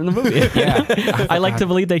great part in the movie. Yeah, I like to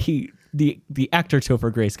believe that the actor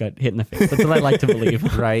Topher Grace got hit in the face. That's what I like to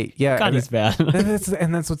believe. Right? Yeah. God, he's bad.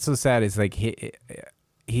 That's what's so sad is like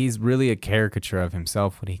he's really a caricature of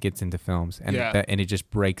himself when he gets into films, and and it just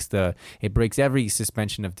breaks every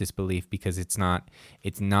suspension of disbelief because it's not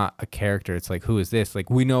a character. It's like, who is this? Like,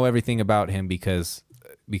 we know everything about him because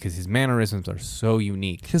his mannerisms are so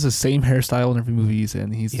unique. He has the same hairstyle in every movie he's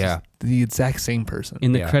in. He's just the exact same person.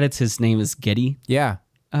 In the credits, his name is Getty. Yeah.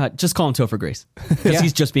 Just call him Topher Grace because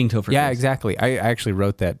he's just being Topher Grace. Yeah, exactly. I actually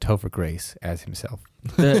wrote that, Topher Grace as himself.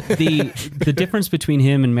 The difference between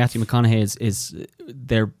him and Matthew McConaughey is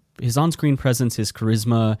his on-screen presence, his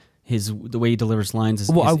charisma, the way he delivers lines is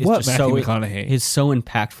so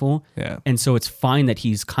impactful. Yeah. And so it's fine that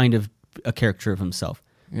he's kind of a caricature of himself.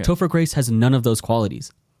 Yeah. Topher Grace has none of those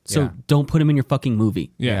qualities. So don't put him in your fucking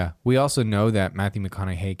movie. Yeah. We also know that Matthew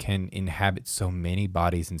McConaughey can inhabit so many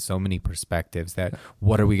bodies and so many perspectives that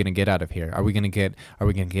what are we going to get out of here? Are we going to get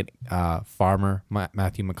farmer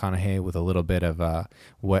Matthew McConaughey with a little bit of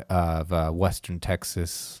Western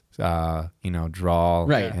Texas drawl,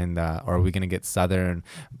 right? And or are we going to get Southern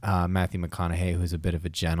Matthew McConaughey, who's a bit of a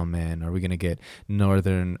gentleman? Or are we going to get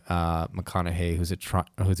Northern McConaughey, who's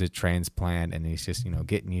a transplant and he's just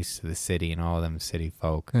getting used to the city and all of them city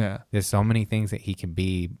folk? Yeah, there's so many things that he can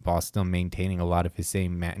be while still maintaining a lot of his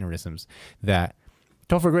same mannerisms that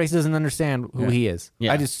Topher Grace doesn't understand who he is.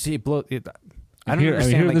 Yeah. I don't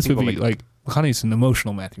understand this movie like. McConaughey's an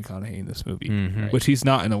emotional Matthew McConaughey in this movie, which he's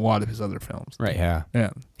not in a lot of his other films. Right. Yeah.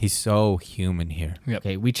 He's so human here. Yep.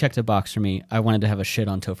 Okay, we checked a box for me. I wanted to have a shit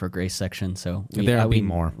on Topher Grace section, so there'll be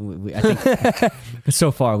more. I think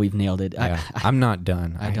so far we've nailed it. Yeah. I'm not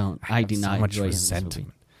done. I do not so much enjoy resentment. him in this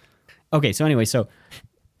movie. Okay, so anyway,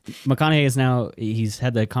 McConaughey is now, he's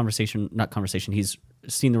had the he's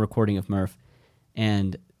seen the recording of Murph,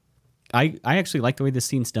 and I actually like the way this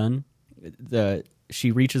scene's done.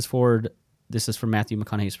 She reaches forward. This is from Matthew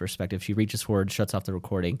McConaughey's perspective. She reaches forward, shuts off the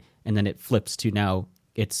recording, and then it flips to now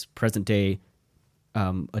it's present day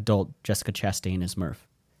adult Jessica Chastain as Murph.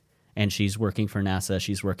 And she's working for NASA.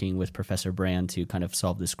 She's working with Professor Brand to kind of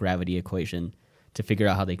solve this gravity equation to figure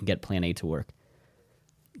out how they can get Plan A to work.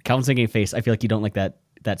 Calvin's making a face. I feel like you don't like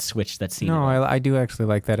that switch, that scene. No, I do actually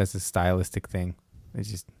like that as a stylistic thing. I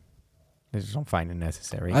just don't find it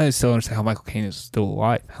necessary. I still don't understand how Michael Caine is still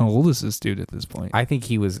alive. How old is this dude at this point? I think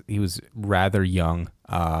he was rather young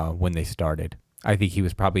when they started. I think he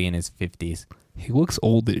was probably in his 50s. He looks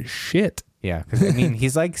old as shit. Yeah, because I mean,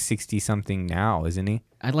 he's like 60 something now, isn't he?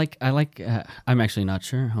 I'm actually not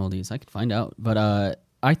sure how old he is. I could find out, but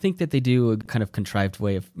I think that they do a kind of contrived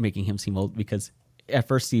way of making him seem old, because at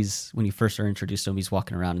first when you first are introduced to him, he's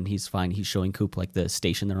walking around and he's fine. He's showing Coop like the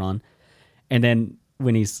station they're on, and then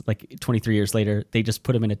when he's like 23 years later, they just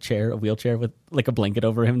put him in a wheelchair with like a blanket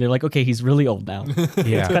over him. They're like, okay, he's really old now.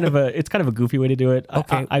 Yeah, it's kind of a goofy way to do it.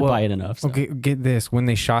 Okay, I buy it enough. So. Okay, get this. When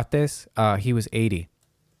they shot this, he was 80.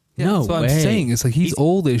 Yeah, no that's what way. I'm saying. It's like he's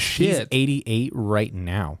old as He's shit. 88 right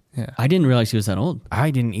now. Yeah. I didn't realize he was that old.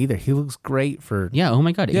 I didn't either. He looks great for. Yeah. Oh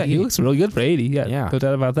my god. Yeah, he looks really good for 80. Yeah, Yeah. no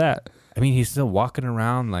doubt about that. I mean, he's still walking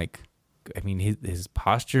around like. I mean, his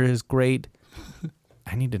posture is great.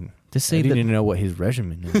 I didn't even know what his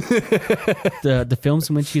regimen is. the films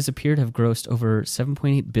in which he's appeared have grossed over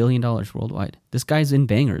 $7.8 billion worldwide. This guy's in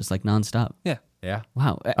bangers like nonstop. Yeah. Yeah.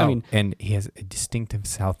 Wow. I mean, and he has a distinctive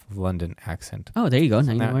South of London accent. oh, there you go.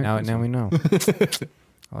 Now you know where it comes Now from. we know.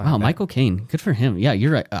 Wow, Michael Caine. Good for him. Yeah,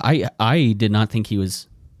 you're right. I did not think he was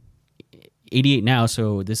 88 now,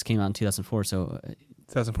 so this came out in 2004. So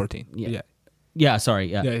 2014. Yeah. Yeah,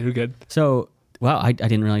 sorry. Yeah. you're good. So, wow, I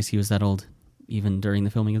didn't realize he was that old even during the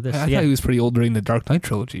filming of this. I yeah. thought he was pretty old during the Dark Knight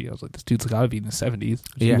trilogy. I was like, this dude's got to be in the 70s.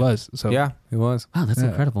 Which Yeah. He was. So Yeah, he was. Wow, that's Yeah.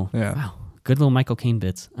 incredible. Yeah. Wow. Good little Michael Caine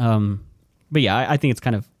bits. But yeah, I think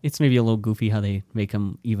it's maybe a little goofy how they make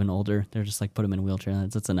him even older. They're just like put him in a wheelchair.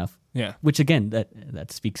 That's enough. Yeah. Which again,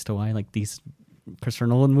 that speaks to why like these Christopher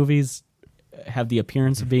Nolan movies have the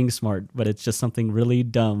appearance of being smart, but it's just something really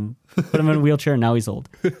dumb. Put him in a wheelchair and now he's old.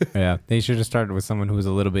 Yeah, they should have started with someone who was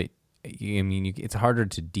a little bit. I mean, it's harder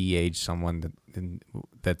to de-age someone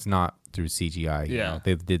that's not through CGI. You know?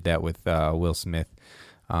 They did that with Will Smith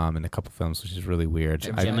in a couple films, which is really weird.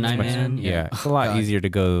 Gemini Man. Yeah, it's a lot easier to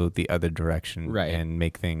go the other direction, Right. and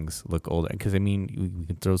make things look older. Because I mean, we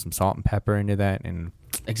can throw some salt and pepper into that, and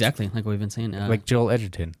Exactly, like what we've been saying. like Joel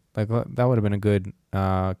Edgerton, like that would have been a good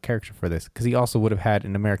character for this, because he also would have had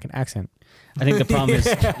an American accent. I think the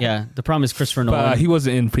problem is Christopher Nolan. But he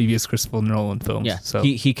wasn't in previous Christopher Nolan films. Yeah, So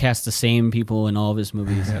he cast the same people in all of his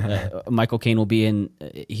movies. Michael Caine will be in.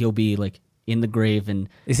 He'll be like in the grave, and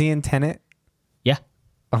Is he in Tenet? yeah,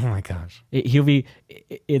 Oh my gosh. he'll be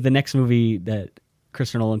in the next movie that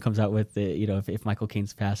Christopher Nolan comes out with. If Michael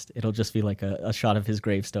Caine's passed, it'll just be like a shot of his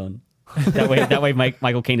gravestone. that way,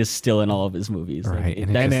 Michael Caine is still in all of his movies. Right,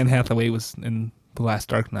 and Dan Anne Hathaway was in The Last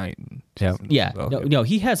Dark Knight. Yeah. Yeah, Well, no,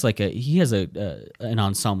 he has an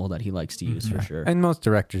ensemble that he likes to use for sure. And most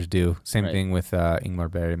directors do. Same Right. thing with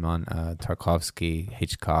Ingmar Bergman, Tarkovsky,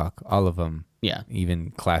 Hitchcock, all of them. Yeah,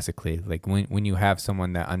 Even classically, like when you have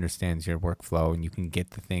someone that understands your workflow and you can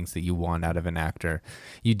get the things that you want out of an actor,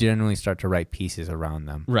 you generally start to write pieces around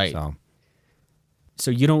them. Right.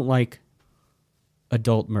 So you don't like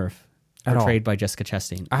adult Murph At all. portrayed by Jessica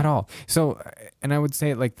Chastain. At all. So, and I would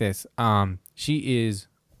say it like this: she is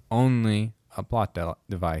only a plot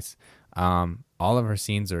device. All of her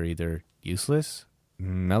scenes are either useless,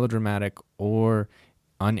 melodramatic, or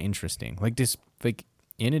uninteresting. Like this, like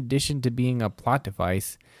in addition to being a plot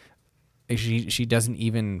device, she doesn't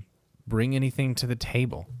even bring anything to the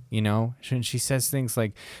table. You know, she says things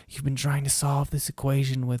like, "You've been trying to solve this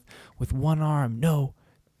equation with one arm. No,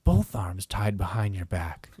 both arms tied behind your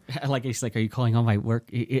back." Like he's like, "Are you calling all my work?"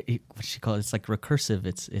 What she call it? It's like recursive.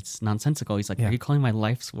 It's nonsensical. He's like, Yeah. "Are you calling my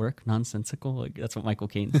life's work nonsensical?" Like that's what Michael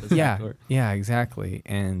Caine says. Yeah, back to her. yeah, exactly.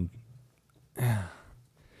 And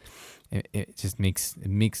it just makes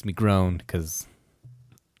me groan, because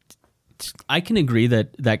I can agree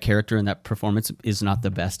that that character and that performance is not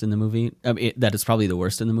the best in the movie. That is probably the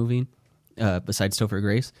worst in the movie, besides Topher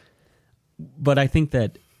Grace. But I think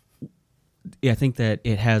that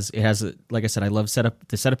it has like I said, I love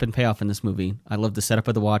the setup and payoff in this movie. I love the setup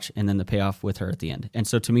of the watch and then the payoff with her at the end. And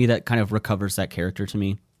so to me, that kind of recovers that character to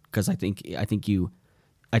me, because I think you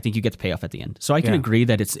get the payoff at the end. So I can Yeah. agree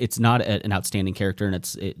that it's not an outstanding character, and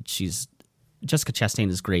Jessica Chastain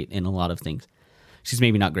is great in a lot of things. She's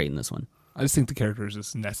maybe not great in this one. I just think the character is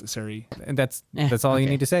just necessary. and that's all you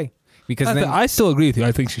okay. need to say, because I, then I still agree with you.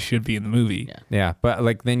 I think she should be in the movie. Yeah. yeah, but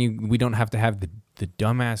like then we don't have to have the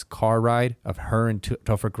dumbass car ride of her and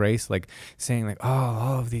Topher Grace like saying like, "Oh,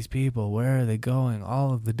 all of these people, where are they going?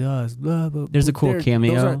 All of the dust." Blah, blah, There's a cool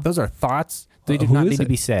cameo. Those are thoughts. They do Who not is need to it?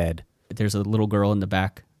 be said. There's a little girl in the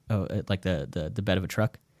back, like the bed of a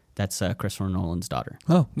truck, That's Christopher Nolan's daughter.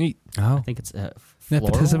 Oh, neat. Oh, I think it's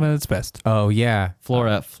Nepotism at its best. oh yeah,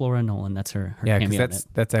 Flora Nolan. That's her yeah. cameo. Because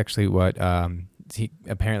that's actually what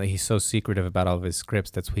he's so secretive about all of his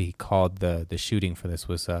scripts. That's what he called the shooting for this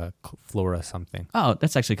was Flora something. Oh,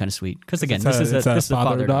 that's actually kind of sweet. Because again, It's this is a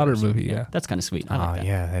father-daughter movie. Yeah. That's kind of sweet. I like that.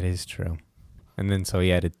 Yeah, that is true. And then so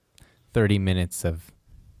he added 30 minutes of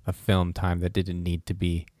film time that didn't need to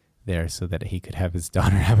be there so that he could have his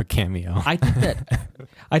daughter have a cameo. I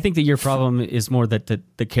think that your problem is more that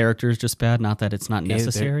the character is just bad, not that it's not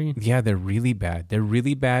necessary. They're really bad. They're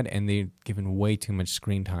really bad, and they're given way too much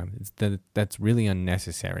screen time. That's really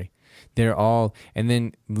unnecessary. They're all, and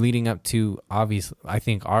then leading up to obviously, I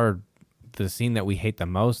think the scene that we hate the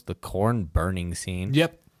most, the corn burning scene.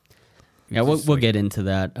 Yep. Yeah, we'll get into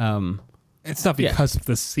that. It's not because of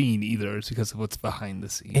the scene either. It's because of what's behind the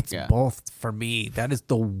scene. It's both for me. That is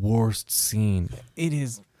the worst scene. It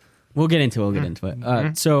is. We'll get into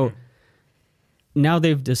it. So now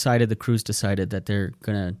the crew's decided that they're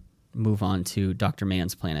gonna move on to Dr.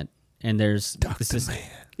 Mann's planet, and there's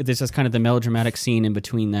this kind of the melodramatic scene in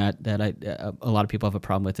between that a lot of people have a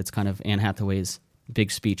problem with. It's kind of Anne Hathaway's big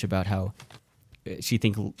speech about how she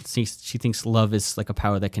thinks love is like a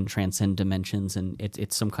power that can transcend dimensions, and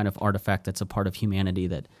it's some kind of artifact that's a part of humanity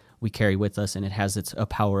that we carry with us, and it has a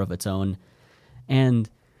power of its own. And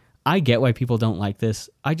I get why people don't like this.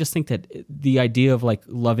 I just think that the idea of like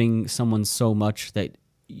loving someone so much that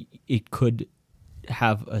it could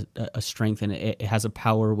have a strength and it has a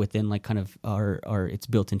power within like kind of our it's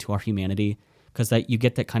built into our humanity, because that you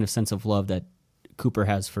get that kind of sense of love that Cooper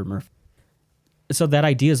has for Murphy. So that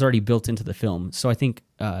idea is already built into the film. So I think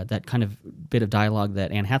that kind of bit of dialogue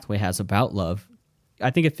that Anne Hathaway has about love, I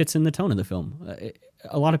think it fits in the tone of the film.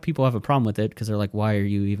 A lot of people have a problem with it because they're like, why are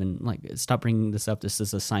you even, like, stop bringing this up. This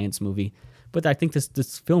is a science movie. But I think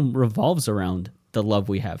this film revolves around the love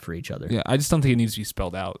we have for each other. Yeah, I just don't think it needs to be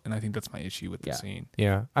spelled out. And I think that's my issue with the scene.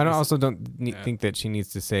 Yeah, I don't think that she needs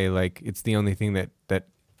to say, like, it's the only thing that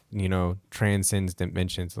transcends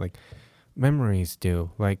dimensions. Like, memories do.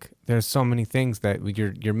 Like, there's so many things that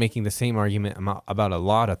you're making the same argument about a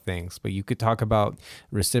lot of things, but you could talk about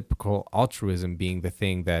reciprocal altruism being the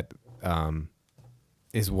thing that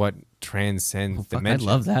is what transcends dimensions.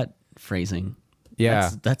 I love that phrasing.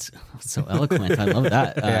 Yeah, that's so eloquent. I love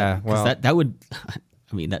that. Yeah, well, that would,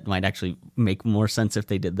 I mean, that might actually make more sense if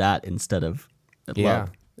they did that instead of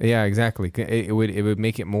love. Yeah, exactly. It would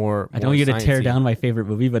make it more. I don't want you to tear down my favorite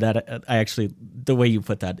movie, but I actually, the way you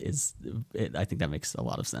put that I think that makes a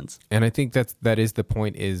lot of sense. And I think that is the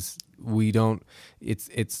point. Is we don't.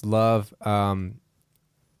 It's love.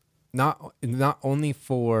 Not only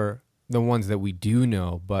for the ones that we do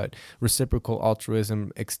know, but reciprocal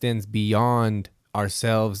altruism extends beyond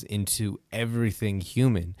ourselves into everything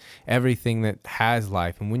human, everything that has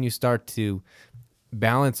life. And when you start to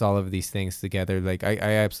balance all of these things together, like I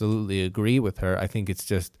absolutely agree with her. I think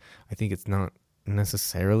it's not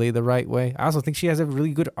necessarily the right way. I also think she has a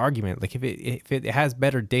really good argument. Like if it has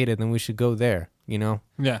better data, then we should go there,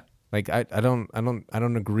 Yeah. Like I don't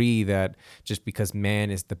agree that just because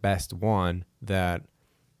man is the best one that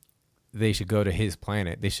they should go to his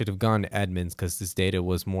planet. They should have gone to Edmonds because this data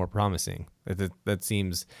was more promising. That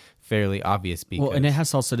seems fairly obvious. Because and it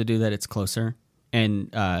has also to do that it's closer.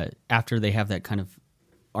 And after they have that kind of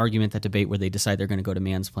argument, that debate where they decide they're going to go to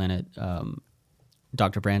Mann's planet,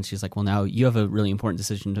 Dr. Brand, she's like, well, now you have a really important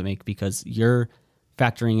decision to make because you're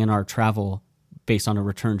factoring in our travel based on a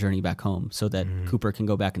return journey back home so that Cooper can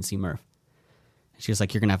go back and see Murph. And she's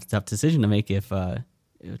like, you're going to have a tough decision to make if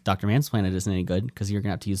Dr. Mann's planet isn't any good because you're going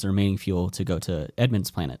to have to use the remaining fuel to go to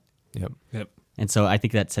Edmund's planet. Yep. And so I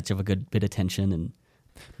think that's such a good bit of tension.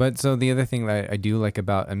 But so the other thing that I do like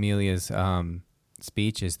about Amelia's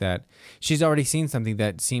speech is that she's already seen something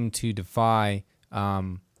that seemed to defy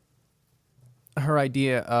her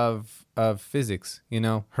idea of physics,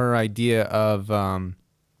 her idea of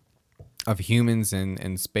humans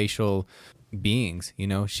and spatial beings.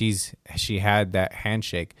 She had that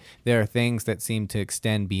handshake. There are things that seem to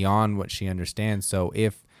extend beyond what she understands. So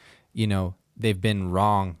if they've been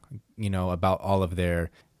wrong about all of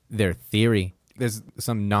their theory, there's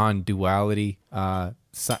some non-duality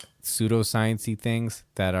pseudoscience-y things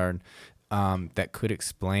that are that could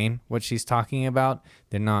explain what she's talking about.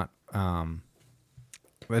 They're not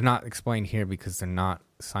explained here because they're not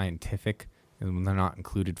scientific and they're not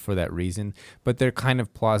included for that reason, but they're kind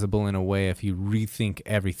of plausible in a way if you rethink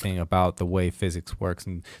everything about the way physics works.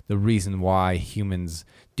 And the reason why humans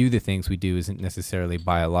do the things we do isn't necessarily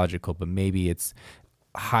biological, but maybe it's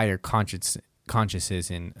higher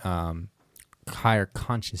consciousness and higher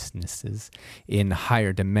consciousnesses in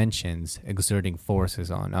higher dimensions exerting forces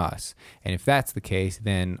on us. And if that's the case,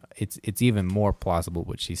 then it's even more plausible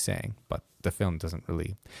what she's saying. But the film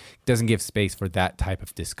doesn't give space for that type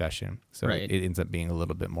of discussion. So Right. it ends up being a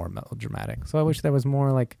little bit more melodramatic. So I wish there was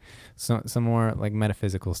more like some more like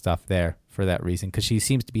metaphysical stuff there for that reason, because she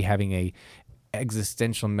seems to be having a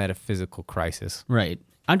existential metaphysical crisis. Right.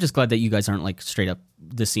 I'm just glad that you guys aren't like straight up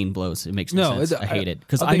the scene blows. It makes no No, sense. I hate it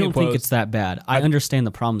because I I think don't it think blows. it's that bad. I understand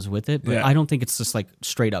the problems with it, but Yeah. I don't think it's just like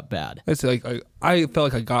straight up bad. It's like I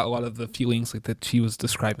felt like I got a lot of the feelings like that she was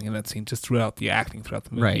describing in that scene just throughout the acting throughout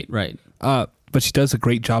the movie. Right. But she does a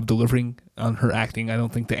great job delivering on her acting. I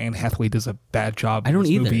don't think that Anne Hathaway does a bad job. I don't in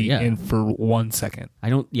this either, movie yeah. in for 1 second. I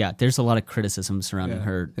don't. Yeah, there's a lot of criticism surrounding Yeah.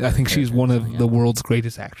 her. I think she's one of Yeah. the world's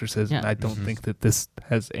greatest actresses, and Yeah. I don't think that this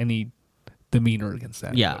has any demeanor against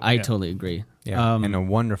that. Yeah, So, I totally agree. Yeah, and a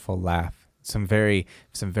wonderful laugh. Some very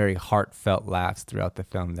heartfelt laughs throughout the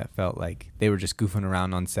film that felt like they were just goofing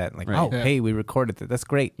around on set. Like, Right. oh, Yeah. hey, we recorded that. That's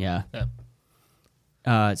great. Yeah.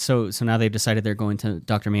 Yeah. So now they've decided they're going to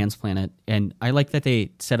Dr. Man's planet, and I like that they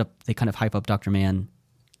kind of hype up Dr. Man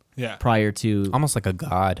Yeah. prior to. Almost like a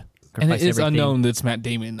god. And it sacrifice is everything. unknown that it's Matt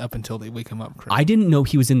Damon up until they wake him up. Correct? I didn't know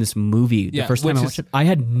he was in this movie the Yeah, first time which I watched it. I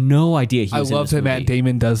had no idea he I was in love this that movie. Matt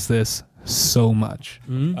Damon does this so much.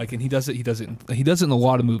 Mhm. Like, and he does it in a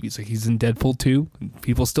lot of movies. Like, he's in Deadpool 2.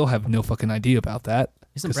 People still have no fucking idea about that.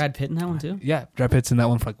 Isn't Brad Pitt in that one too? Yeah, Brad Pitt's in that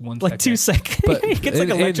one for like 1 second. Like 2 seconds. But he gets like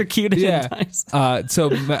electrocuted. yeah. Times. So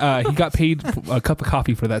he got paid a cup of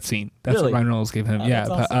coffee for that scene. That's Really? what Ryan Reynolds gave him. Oh, yeah,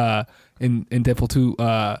 that's but in Deadpool 2,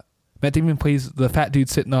 Matt Damon plays the fat dude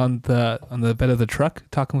sitting on the bed of the truck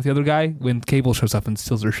talking with the other guy when Cable shows up and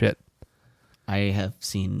steals their shit. I have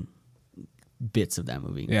seen bits of that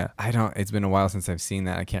movie. Yeah. It's been a while since I've seen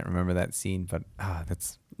that. I can't remember that scene, but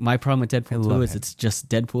that's My problem with I Deadpool 2 love is it. it's just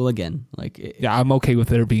Deadpool again. Like, Yeah, I'm okay with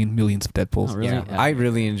there being millions of Deadpools. Oh, really? yeah. Yeah. I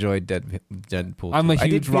really enjoyed Deadpool. I'm a 2. I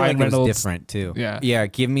did huge feel like Ryan it was Reynolds- different too. Yeah. yeah.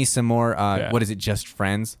 Give me some more. Yeah. What is it? Just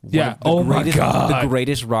Friends. One Yeah. of the Oh my greatest, God. the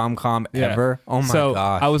greatest rom com Yeah. ever. Oh my so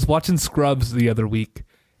gosh. I was watching Scrubs the other week,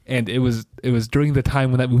 and it was during the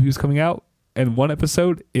time when that movie was coming out. And one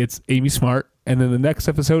episode, it's Amy Smart, and then the next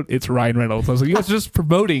episode, it's Ryan Reynolds. I was like, you guys are just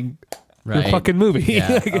promoting your fucking movie.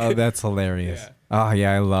 Yeah. Oh, that's hilarious. Yeah. Oh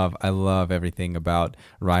yeah, I love everything about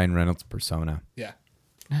Ryan Reynolds' persona. Yeah.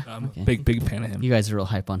 Okay. Big fan of him. You guys are real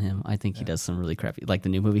hype on him. I think he does some really crappy, like the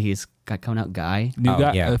new movie he's got coming out. Guy, New Oh,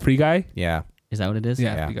 guy, yeah. Free Guy. Yeah, is that what it is?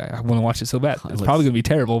 Yeah, Yeah. Free Guy. I want to watch it so bad. It It's looks- probably gonna be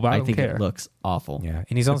terrible, but I I don't think care. it looks awful. yeah,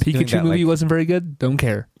 and he's The also doing Pikachu that, movie like, wasn't very good. Don't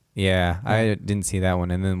care. yeah, I didn't see that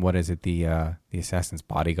one. And then what is it? The Assassin's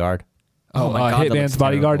Bodyguard. Oh my God, that Hitman's looks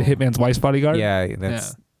Bodyguard, terrible. Hitman's Wife's Bodyguard. Yeah,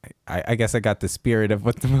 that's. I guess I got the spirit of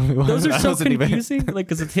what the movie was. Those are I so wasn't even- confusing, like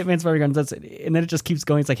because it's Hitman's Bodyguard, and then it just keeps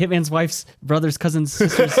going. It's like Hitman's wife's brothers, cousins,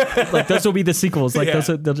 sisters. Like those will be the sequels. Like Yeah.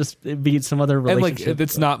 they'll just be some other And like relationship.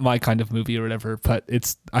 it's not my kind of movie or whatever, but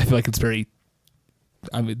I feel like it's very.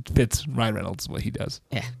 I mean, it fits Ryan Reynolds what he does.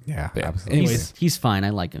 yeah. Yeah, Yeah. absolutely. Anyways. He's fine. I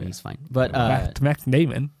like him. He's fine. But Back to Matt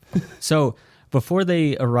Damon. so before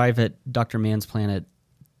they arrive at Dr. Man's planet,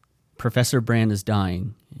 Professor Brand is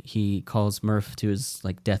dying. He calls Murph to his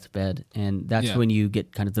like deathbed, and that's Yeah. when you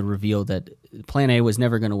get kind of the reveal that Plan A was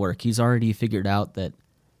never going to work. He's already figured out that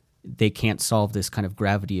they can't solve this kind of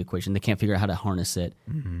gravity equation. They can't figure out how to harness it,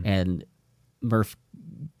 and Murph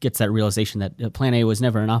gets that realization that Plan A was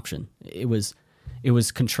never an option. It was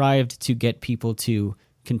contrived to get people to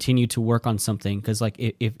continue to work on something because like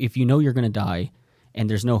if you know you're going to die and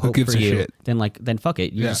there's no hope gives for a you, shit? then fuck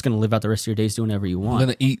it. You're Yeah. just going to live out the rest of your days doing whatever you I'm want.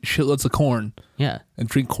 gonna eat shitloads of corn Yeah. and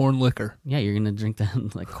drink corn liquor. Yeah, you're going to drink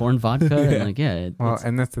that like corn vodka and like Well, it's-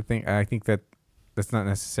 and that's the thing. I think that's not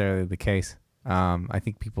necessarily the case. I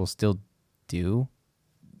think people still do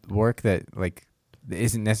work that like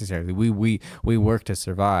isn't necessarily. We work to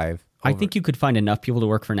survive. I think you could find enough people to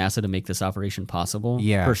work for NASA to make this operation possible.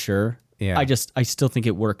 Yeah. For sure. Yeah. I still think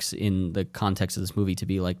it works in the context of this movie to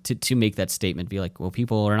be like to make that statement, be like, well,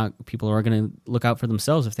 people are going to look out for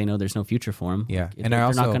themselves if they know there's no future for them. Yeah. If And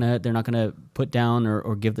they're not gonna put down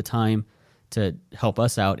or give the time to help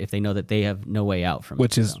us out if they know that they have no way out from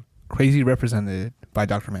Which it. is So, crazy represented by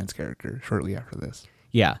Dr. Man's character shortly after this.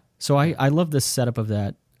 yeah. So I love the setup of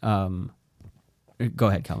that. Go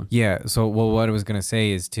ahead, Calvin. Yeah. So, well, what I was gonna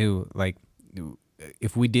say is too, like,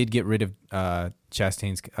 if we did get rid of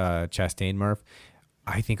Chastain Murph,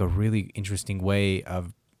 I think a really interesting way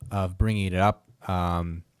of bringing it up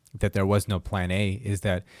that there was no plan A is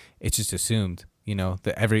that it's just assumed, you know,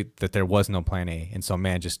 that there was no plan A, and so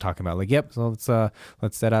man just talking about like, yep, so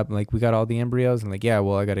let's set up, like, we got all the embryos, and like, yeah,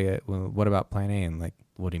 well, I gotta get, well, what about plan A, and like,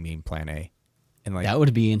 what do you mean plan A? and like That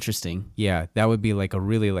would be interesting. yeah, that would be like a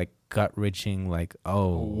really like gut wrenching like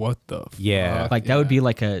What the Yeah. fuck? Like that would be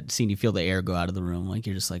like a scene you feel the air go out of the room. Like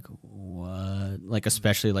you're just like, what? Like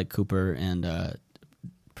especially like Cooper and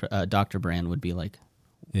Dr. Brand would be like,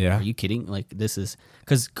 yeah. are you kidding? Like this is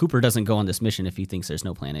because Cooper doesn't go on this mission if he thinks there's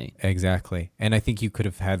no plan A. Exactly. And I think you could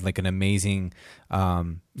have had like an amazing I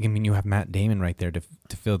mean you have Matt Damon right there to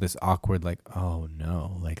feel this awkward like, oh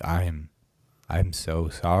no, like I'm so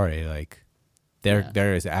sorry. Like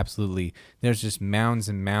there is absolutely there's just mounds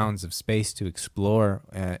and mounds of space to explore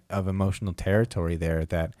of emotional territory there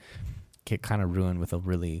that get kind of ruined with a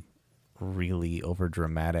really over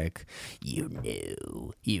dramatic you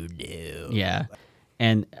knew. Yeah,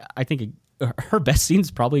 and I think her best scenes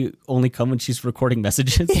probably only come when she's recording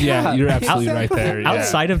messages. Yeah, you're absolutely right there. Yeah.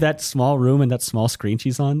 Outside of that small room and that small screen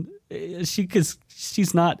she's on,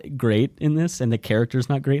 she's not great in this, and the character's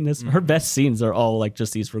not great in this. Her best scenes are all like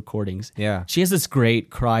just these recordings. Yeah. She has this great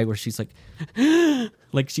cry where she's like,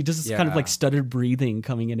 like she does this kind of Yeah. like stuttered breathing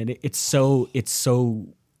coming in, and it's so.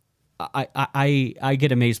 I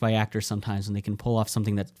get amazed by actors sometimes when they can pull off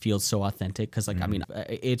something that feels so authentic. Because like I mean,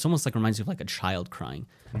 it's almost like reminds me of like a child crying.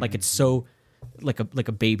 Like it's so like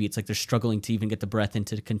a baby. It's like they're struggling to even get the breath in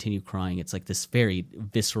to continue crying. It's like this very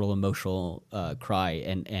visceral, emotional cry,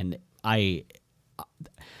 and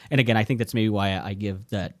again, I think that's maybe why I give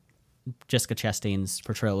that Jessica Chastain's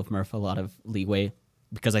portrayal of Murph a lot of leeway,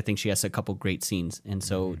 because I think she has a couple great scenes, and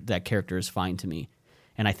so that character is fine to me.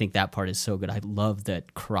 And I think that part is so good. I love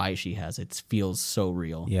that cry she has. It feels so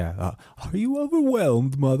real. Yeah. Are you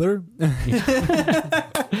overwhelmed, mother?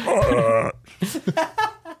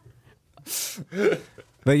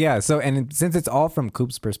 But yeah, so and since it's all from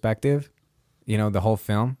Coop's perspective, you know, the whole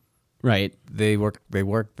film, Right.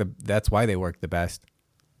 that's why they work the best.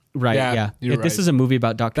 Right. Yeah, Yeah. you're This right. is a movie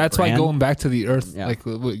about Dr. That's why Brand. going back to the Earth, Yeah. like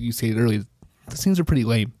what you said earlier, the scenes are pretty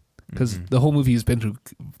lame because the whole movie has been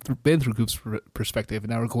through Coop's perspective,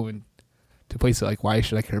 and now we're going to place it like, why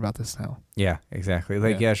should I care about this now? Yeah, exactly.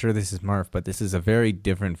 Like, Yeah. yeah, sure, this is Murph, but this is a very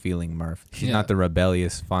different feeling Murph. She's Yeah. not the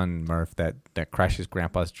rebellious, fun Murph that crashes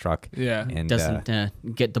Grandpa's truck. Yeah, And doesn't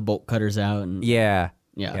get the bolt cutters out. And yeah,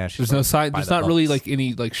 Yeah. she's there's no like, sign. by There's the not really books. like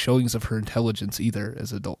any like showings of her intelligence either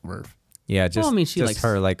as adult Murph. Yeah, just well, I mean, she just likes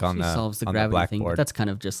her like on she the solves the on gravity thing, but blackboard. that's kind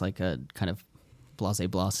of just like a kind of blase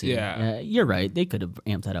scene. Yeah. You're right. They could have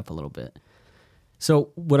amped that up a little bit.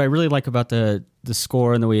 So what I really like about the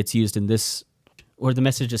score and the way it's used in this, or the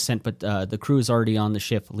message is sent, but the crew is already on the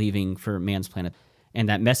ship leaving for Man's Planet, and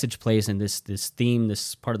that message plays, and this theme,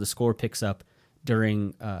 this part of the score picks up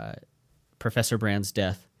during Professor Brand's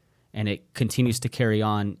death, and it continues to carry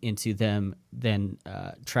on into them then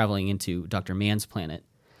traveling into Dr. Man's Planet.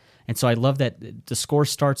 And so I love that the score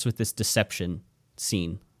starts with this deception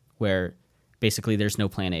scene where basically there's no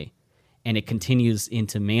plan A. And it continues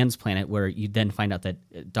into Man's Planet where you then find out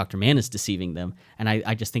that Dr. Man is deceiving them. And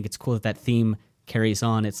I just think it's cool that theme carries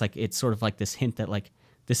on. It's like it's sort of like this hint that like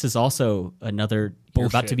this is also another you're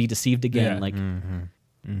about Bullshit. to be deceived again. Yeah. Like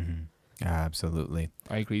Absolutely.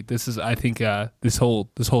 I agree. This is, I think, this whole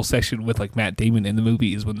section with like Matt Damon in the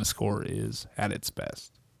movie is when the score is at its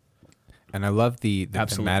best. And I love the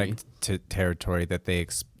Absolutely. thematic territory that they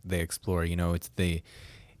explore. You know, it's the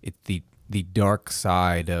dark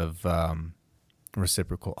side of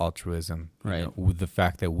reciprocal altruism. You Right. know, with the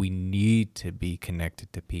fact that we need to be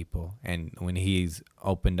connected to people. And when he's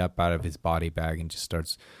opened up out of his body bag and just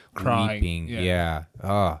starts Crying, weeping, yeah.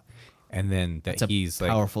 and then that it's a he's like,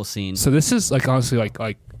 powerful scene. So this is like honestly like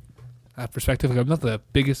perspective. Like, I'm not the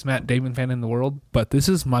biggest Matt Damon fan in the world, but this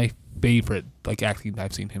is my favorite like acting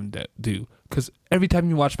I've seen him do. Because every time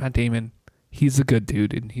you watch Matt Damon, he's a good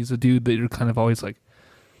dude, and he's a dude that you're kind of always like,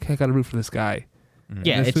 okay, I got to root for this guy.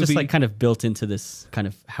 Yeah, This it's just movie- like kind of built into this kind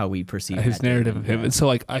of how we perceive His Matt narrative Damon. of him. And so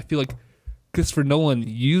like I feel like Christopher Nolan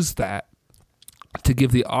used that to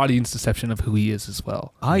give the audience deception of who he is as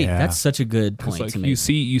well. Yeah. That's such a good 'Cause, point like to you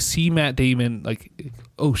make. see Matt Damon like,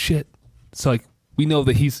 oh shit. So like we know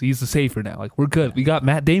that he's the savior now. Like we're good. We got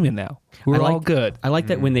Matt Damon now. We're I like- all good. I like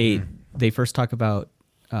that when they first talk about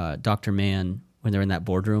Dr. Man when they're in that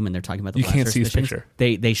boardroom and they're talking about the You can't Lazarus see his missions.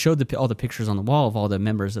 picture. They showed all the pictures on the wall of all the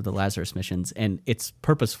members of the Lazarus missions, and it's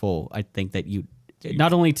purposeful. I think that you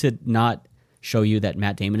not only to not show you that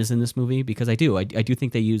Matt Damon is in this movie, because I do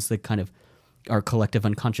think they use the kind of our collective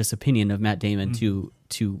unconscious opinion of Matt Damon to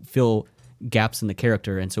fill gaps in the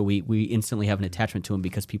character, and so we instantly have an attachment to him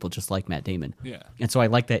because people just like Matt Damon. Yeah. And so I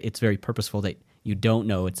like that it's very purposeful that you don't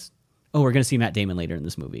know it's we're going to see Matt Damon later in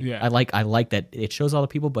this movie. Yeah. I like that it shows all the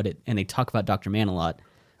people, and they talk about Dr. Man a lot,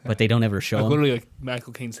 but they don't ever show Like him. literally, like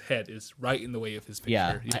Michael Caine's head is right in the way of his picture.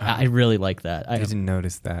 Yeah, You know? I really like that. I didn't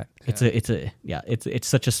notice that. It's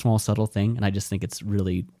such a small subtle thing, and I just think it's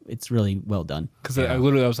really well done. Because Yeah. I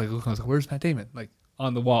was like, where's Matt Damon? Like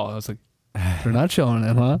on the wall. I was like, they're not showing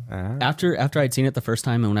him, huh? After I'd seen it the first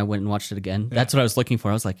time and when I went and watched it again, that's what I was looking for.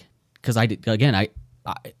 I was like, because I did again. I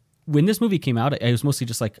when this movie came out, it was mostly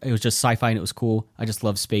just like it was just sci-fi and it was cool. I just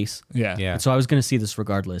love space. Yeah. Yeah. And so I was going to see this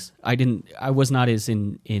regardless. I was not as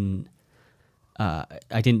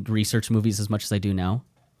I didn't research movies as much as I do now,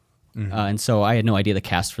 and so I had no idea the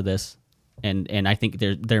cast for this. And I think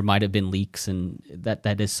there might have been leaks, and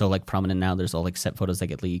that is so like prominent now. There's all like set photos that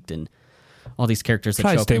get leaked and all these characters that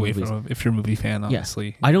Try show to up stay in away movies. from him if you're a movie fan, Yeah,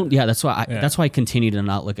 honestly. I don't. Yeah, that's why. Yeah. That's why I continue to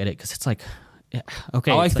not look at it because it's like, yeah,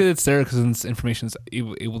 okay. I like it's that it's there because this information is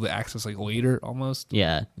able to access like later almost.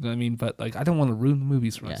 yeah, You know what I mean? But like, I don't want to ruin the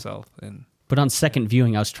movies for myself. And but on second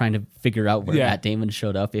viewing, I was trying to figure out where Yeah. Matt Damon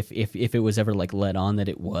showed up. If it was ever like led on that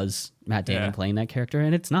it was Matt Damon Yeah. playing that character,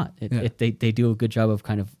 and it's not. Yeah. They do a good job of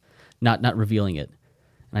kind of not revealing it.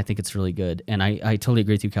 And I think it's really good. And I totally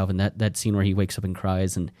agree with you, Calvin. That scene where he wakes up and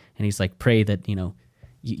cries and he's like, pray that,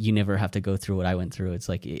 you never have to go through what I went through. It's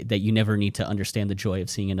like that you never need to understand the joy of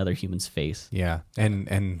seeing another human's face. Yeah,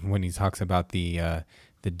 and when he talks about the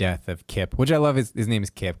death of Kip, which I love, his name is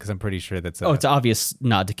Kip because I'm pretty sure that's It's an obvious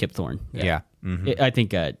nod to Kip Thorne. yeah. Mhm. I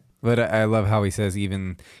think But I love how he says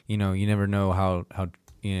even you never know how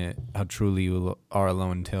truly you are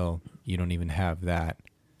alone until you don't even have that.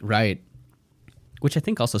 right. Which I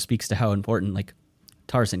think also speaks to how important like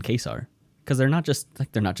Tars and Case are. Because they're not just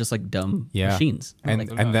like dumb Yeah. machines. And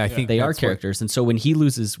Like, and I think they are that's what- characters. And so when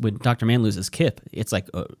Dr. Mann loses Kip, it's like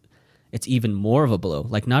it's even more of a blow.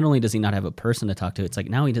 Like not only does he not have a person to talk to, it's like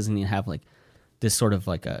now he doesn't even have like this sort of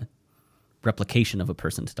like a replication of a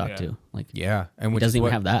person to talk Yeah. to. Like Yeah, and he which doesn't is even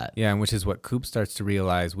what- have that. Yeah, and which is what Coop starts to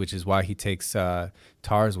realize, which is why he takes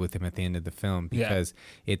Tars with him at the end of the film Yeah. because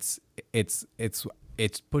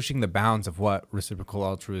it's pushing the bounds of what reciprocal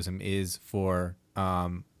altruism is for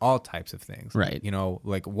all types of things. Right.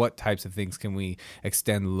 Like what types of things can we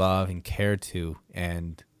extend love and care to,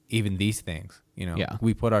 and even these things. Yeah.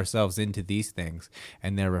 We put ourselves into these things,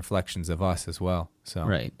 and they're reflections of us as well. So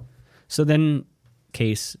Right. So then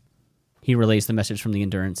Case, he relays the message from the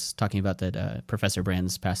Endurance talking about that Professor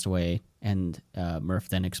Brands passed away, and Murph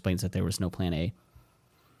then explains that there was no plan A.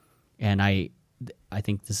 And I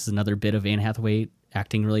think this is another bit of Anne Hathaway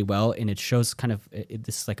acting really well, and it shows kind of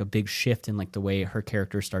this is like a big shift in like the way her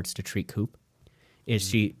character starts to treat Coop. Is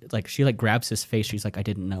she grabs his face? She's like, I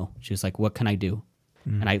didn't know. She's like, what can I do?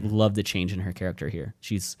 And I love the change in her character here.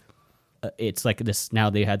 She's, it's like this. Now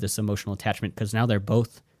they had this emotional attachment because now they're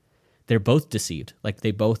both deceived. Like they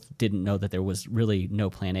both didn't know that there was really no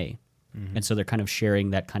plan A, and so they're kind of sharing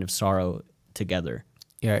that kind of sorrow together.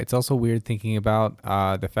 Yeah, it's also weird thinking about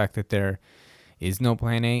the fact that there is no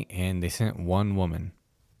plan A and they sent one woman.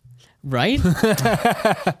 Right?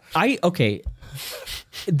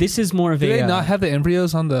 This is more of do a. they not have the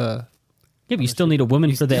embryos on the? Yeah, but you still need a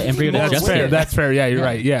woman for the embryo to That's adjust fair. it. That's fair. Yeah, you're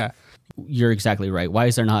right. Yeah. You're exactly right. Why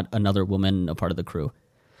is there not another woman a part of the crew?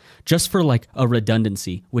 Just for like a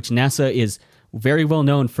redundancy, which NASA is very well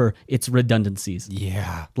known for its redundancies.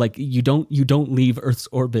 Yeah. Like you don't leave Earth's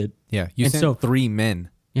orbit. Yeah. You And sent so- 3 men.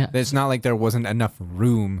 Yeah. It's not like there wasn't enough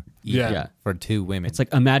room even Yeah. for 2 women. It's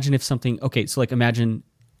like imagine if something. Okay, so like imagine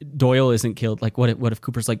Doyle isn't killed. Like what if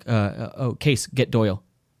Cooper's like, Case, get Doyle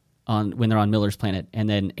on when they're on Miller's planet, and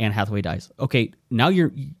then Anne Hathaway dies. Okay, now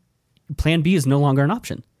your plan B is no longer an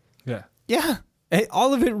option. Yeah. yeah.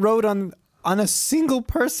 All of it rode on a single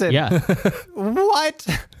person. Yeah, What?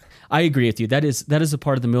 I agree with you. That is a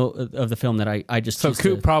part of the film that I just So choose to-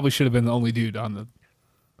 Coop probably should have been the only dude on the.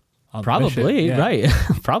 On the probably mission. Yeah. right.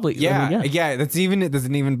 Probably Yeah. Yeah. That's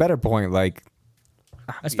an even better point. Like,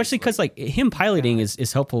 Especially because like him piloting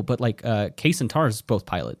is helpful, but like Case and Tars both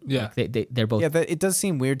pilot. Yeah. Like, they're both. yeah, it does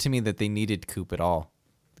seem weird to me that they needed Coop at all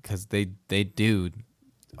because they do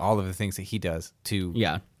all of the things that he does to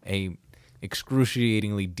Yeah. a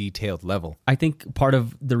excruciatingly detailed level. I think part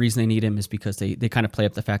of the reason they need him is because they kind of play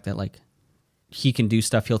up the fact that like he can do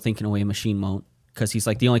stuff he'll think in a way a machine won't, because he's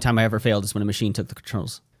like the only time I ever failed is when a machine took the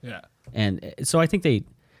controls. Yeah. And so I think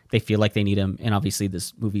they feel like they need him, and obviously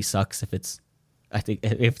this movie sucks if it's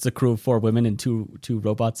a crew of 4 women and two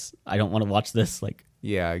robots. I don't want to watch this. Like,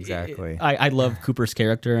 Yeah, exactly. I love Cooper's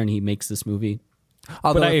character, and he makes this movie.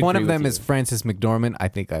 Although but I if one agree of with them you. is Frances McDormand, I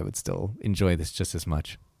think I would still enjoy this just as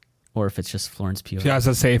much. or if it's just Florence Pugh. Yeah, I was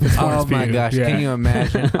gonna say if it's Florence Oh my Pugh. gosh, Yeah. can you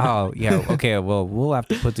imagine? Oh yeah, okay. Well, we'll have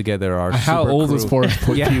to put together our. How super old crew. was Florence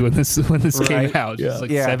Pugh Yeah. when this came Right. out? Just like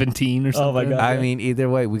Yeah. 17 or something. Oh my God. I mean, either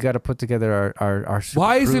way, we got to put together our super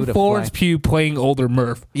Why crew isn't to Florence fly. Pugh playing older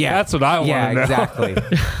Murph? Yeah, That's what I want Yeah, to know. exactly.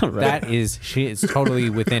 Right. That is, she is totally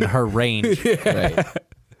within her range. Right.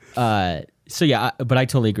 So yeah, but I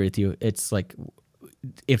totally agree with you. It's like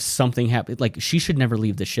if something happened, like she should never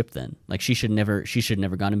leave the ship. Then, like she should never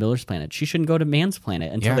gone to Miller's planet. She shouldn't go to Man's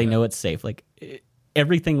planet until Yeah. they know it's safe. Like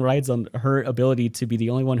everything rides on her ability to be the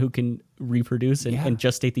only one who can reproduce and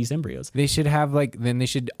gestate these embryos. They should have then they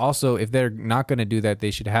should also, if they're not going to do that,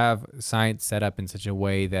 they should have science set up in such a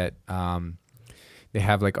way that they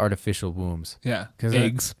have like artificial wombs. Yeah, 'Cause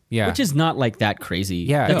eggs. Yeah. Which is not like that crazy.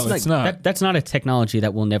 Yeah, that's no, it's not. That's not a technology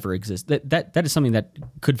that will never exist. That is something that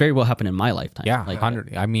could very well happen in my lifetime. yeah, like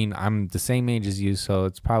 100. I mean, I'm the same age as you, so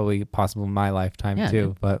it's probably possible in my lifetime Yeah, too.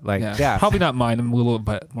 dude. But like, Yeah. yeah, Probably not mine. I'm a little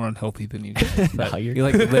bit more unhealthy than you. no, you're- you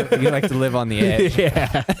like to live on the edge.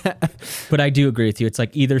 Yeah. But I do agree with you. It's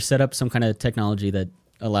like either set up some kind of technology that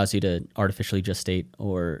allows you to artificially gestate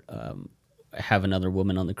or have another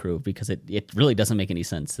woman on the crew, because it really doesn't make any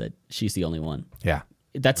sense that she's the only one. Yeah.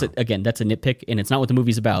 That's again, that's a nitpick, and it's not what the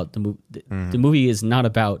movie's about. The movie is not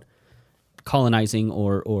about colonizing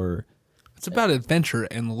or It's about adventure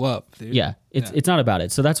and love, dude. yeah, it's not about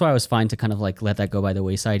it. So that's why I was fine to kind of like let that go by the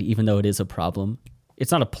wayside, even though it is a problem.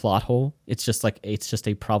 It's not a plot hole. It's just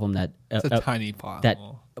a problem that It's a tiny plot. that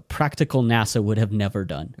hole. practical NASA would have never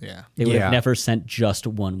done. Yeah. They would Yeah. have never sent just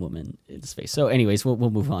one woman into space. So, anyways, we'll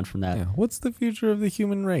move on from that. Yeah. What's the future of the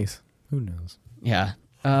human race? Who knows? Yeah.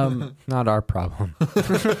 Not our problem.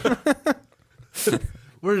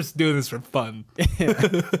 We're just doing this for fun.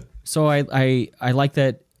 So I like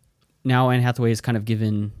that now Anne Hathaway has kind of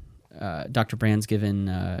given Dr. Brand's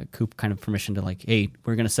given Coop kind of permission to like, hey,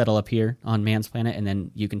 we're gonna settle up here on Man's planet, and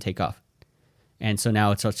then you can take off. And so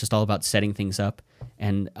now it's just all about setting things up.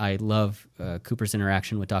 And I love Cooper's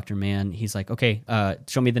interaction with Dr. Mann. He's like, okay,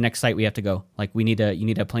 show me the next site we have to go. Like you need to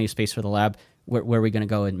have plenty of space for the lab. Where are we gonna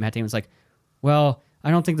go? And Matt Damon's like, well,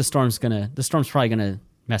 I don't think the storm's probably gonna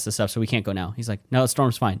mess this up, so we can't go now. He's like, no, the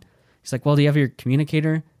storm's fine. He's like, well, do you have your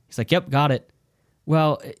communicator? He's like, yep, got it.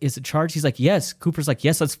 Well, is it charged? He's like, yes. Cooper's like,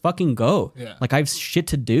 yes, let's fucking go. Yeah. Like I have shit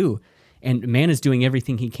to do. And Mann is doing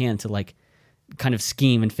everything he can to like kind of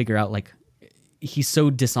scheme and figure out like he's so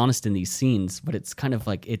dishonest in these scenes, but it's kind of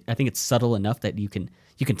like I think it's subtle enough that you can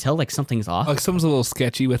tell like something's off. Like something's a little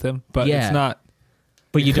sketchy with him, but Yeah. it's not.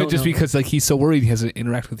 But you It could don't just know- because like he's so worried he has to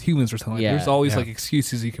interact with humans or something. Like, Yeah. there's always Yeah. like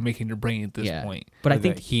excuses you can make in your brain at this yeah. point. But I Or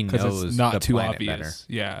think that he Because knows it's not the too planet obvious. better.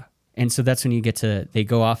 Yeah. And so that's when you get to they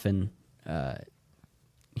go off and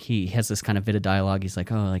he has this kind of bit of dialogue. He's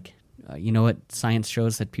like, oh, like you know what science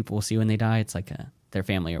shows that people will see when they die? It's like their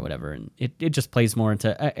family or whatever. And it just plays more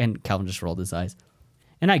into and Calvin just rolled his eyes.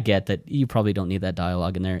 And I get that you probably don't need that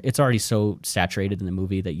dialogue in there. It's already so saturated in the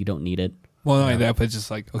movie that you don't need it. Well, not only that, but it's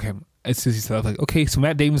just like, okay, it's just he said, like, okay, so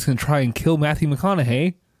Matt Damon's going to try and kill Matthew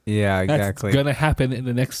McConaughey. Yeah, That's exactly. going to happen in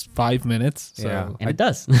the next 5 minutes. So. Yeah. And it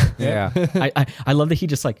does. Yeah. I love that he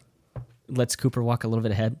just like lets Cooper walk a little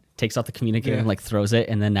bit ahead, takes out the communicator Yeah. and like throws it,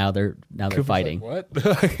 and then now they're Cooper's fighting. like,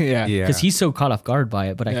 what? Yeah. Yeah. Because he's so caught off guard by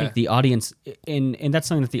it. But I Yeah. think the audience, and that's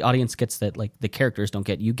something that the audience gets that like the characters don't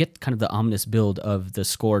get. You get kind of the ominous build of the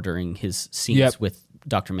score during his scenes Yep. with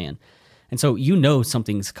Dr. Mann. And so you know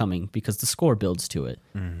something's coming because the score builds to it.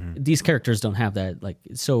 These characters don't have that. Like,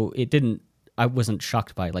 so it didn't, I wasn't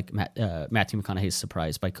shocked by like Matthew McConaughey's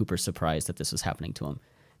surprise, by Cooper's surprise that this was happening to him.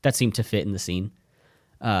 That seemed to fit in the scene.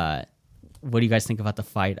 What do you guys think about the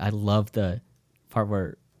fight? I love the part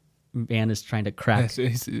where Mann is trying to crack.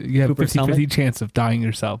 You have Cooper's 50-50 helmet? chance of dying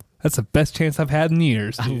yourself. That's the best chance I've had in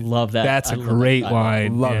years. I dude. love that. That's I a love that great dialogue.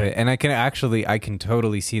 line. Love Yeah. it. And I can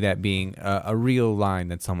totally see that being a real line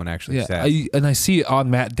that someone actually Yeah, said. I see it on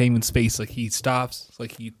Matt Damon's face. Like he stops,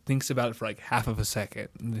 like he thinks about it for like half of a second,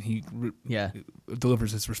 and then he Yeah.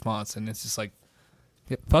 delivers his response, and it's just like,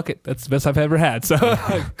 yeah, fuck it, that's the best I've ever had. So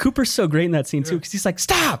Cooper's so great in that scene too because he's like,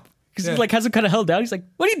 stop. Because Yeah. he like has him kind of held down. He's like,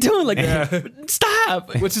 what are you doing? Like,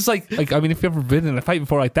 stop. which is like I mean, if you've ever been in a fight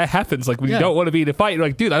before, like that happens. Like when Yeah. you don't want to be in a fight, you're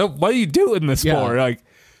like, dude, what are you doing this Yeah. for? Like,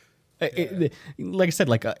 Like I said,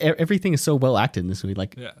 like everything is so well acted in this movie.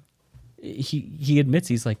 Like yeah, he admits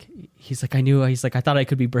he's like I thought I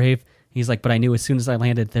could be brave. He's like, but I knew as soon as I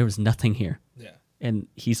landed there was nothing here. yeah. And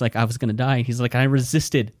he's like, I was gonna die. And he's like, I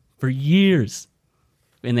resisted for years.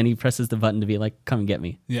 And then he presses the button to be like, come and get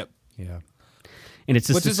me. Yep. yeah. And it's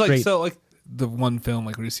just Which this is like great. so like the one film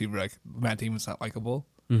like where you see where like Matt Damon's not likable,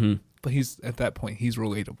 but he's at that point he's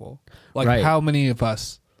relatable. Like Right. how many of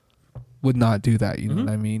us would not do that? You know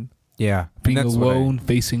what I mean? Yeah. Being And that's what alone,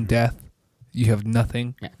 facing death, you have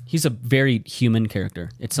nothing. Yeah, he's a very human character.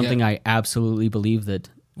 It's something I absolutely believe that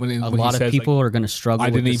When a he lot of says, people like, are going to struggle. I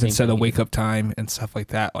with didn't the even same set a thing he wake did. up time and stuff like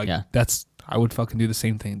that. Like Yeah. I would fucking do the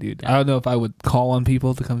same thing, dude. Yeah. I don't know if I would call on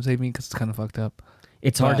people to come save me because it's kind of fucked up.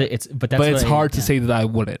 It's hard But- to. But that's But it's what hard to say that I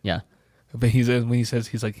wouldn't. Yeah, But when he says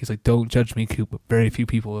he's like, don't judge me, Coop. Very few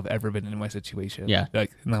people have ever been in my situation. Yeah.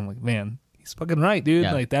 Like, and I'm like, man, he's fucking right, dude.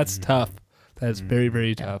 Yeah. Like that's tough. That's very,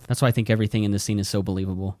 very tough. that's why I think everything in this scene is so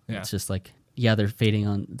believable. Yeah. It's just like, yeah, they're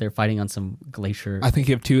fighting on some glacier. I think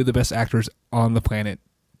you have two of the best actors on the planet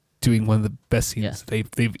doing one of the best scenes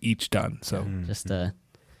they've each done. So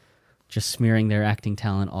just smearing their acting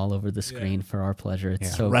talent all over the screen for our pleasure. It's Yeah.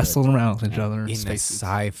 so good. wrestling around with each other in a spaces.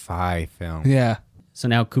 sci-fi film. Yeah. So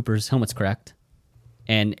now Cooper's helmet's cracked,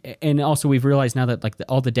 and also we've realized now that like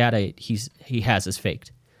all the data he has is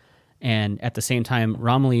faked, and at the same time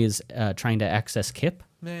Romilly is trying to access Kip,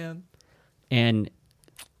 Man. and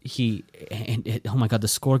oh my god, the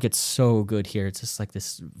score gets so good here. It's just like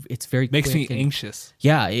this. It's very Makes me quick and- anxious.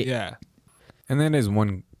 Yeah, Yeah. And that is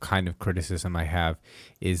one kind of criticism I have,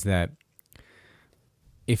 is that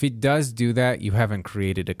if it does do that, you haven't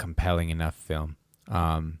created a compelling enough film.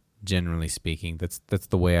 Generally speaking, that's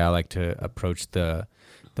the way I like to approach the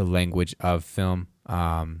language of film.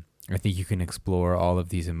 I think you can explore all of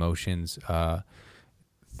these emotions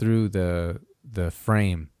through the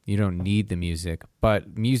frame. You don't need the music,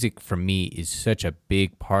 but music for me is such a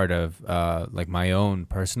big part of like my own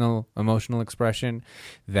personal emotional expression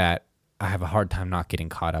that I have a hard time not getting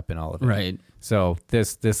caught up in all of it. right. So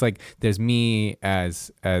there's me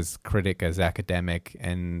as critic, as academic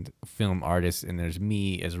and film artist, and there's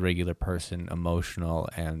me as regular person, emotional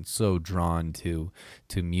and so drawn to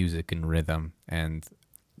music and rhythm, and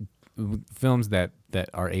films that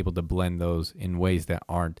are able to blend those in ways that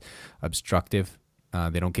aren't obstructive.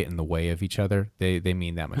 They don't get in the way of each other. They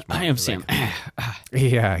mean that much more. I am Sam.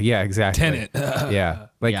 Yeah, exactly. Tenet. Yeah.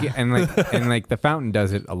 Like Yeah. and like The Fountain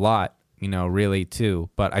does it a lot, really too,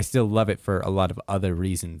 but I still love it for a lot of other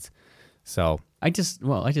reasons. So, I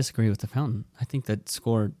disagree with The Fountain. I think that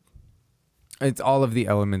score. it's all of the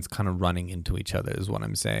elements kind of running into each other is what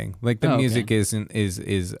I'm saying. Like the Oh, okay. music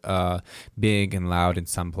is big and loud in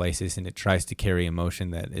some places, and it tries to carry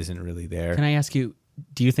emotion that isn't really there. Can I ask you?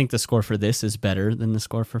 Do you think the score for this is better than the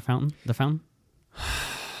score for The Fountain?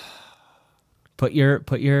 Put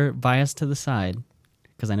your bias to the side,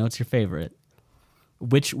 because I know it's your favorite.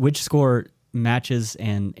 Which score matches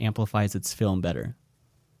and amplifies its film better?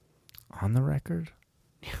 On the record?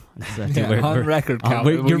 On record, Cal.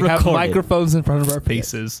 you're We have recorded. microphones in front of our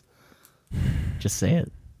faces. Just say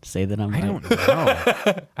it. Say that I'm I right. don't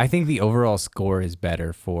know. I think the overall score is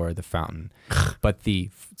better for The Fountain, but the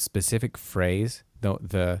specific phrase,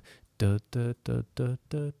 the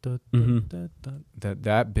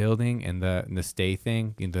that building and the stay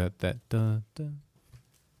thing,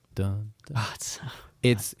 Oh,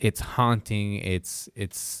 it's haunting. It's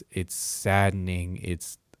saddening.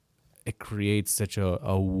 It creates such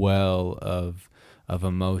a well of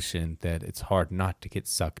emotion that it's hard not to get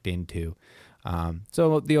sucked into.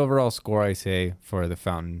 So the overall score, I say, for The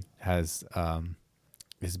Fountain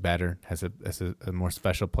is better, has a more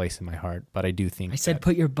special place in my heart. But I do think I said that-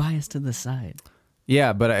 put your bias to the side.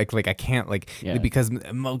 yeah, but I can't Yeah. because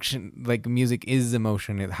emotion, like music is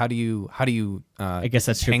emotion. How do you I guess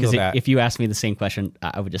that's true. tangle Because that? if you asked me the same question,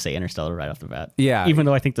 I would just say Interstellar right off the bat. Yeah. Even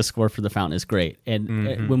though I think the score for The Fountain is great,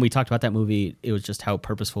 and when we talked about that movie, it was just how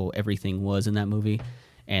purposeful everything was in that movie,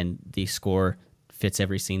 and the score fits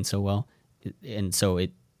every scene so well, and so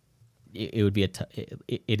it would be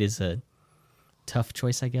it is a tough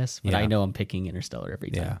choice, I guess. But I Yeah. know I'm picking Interstellar every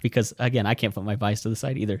time Yeah. because again, I can't put my bias to the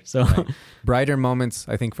side either. So brighter moments,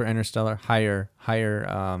 I think, for Interstellar, higher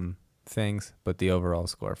things, but the overall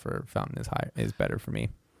score for Fountain is better for me.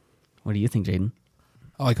 what do you think, Jaden?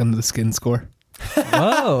 I like Under the Skin score.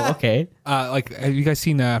 Whoa, okay, Have you guys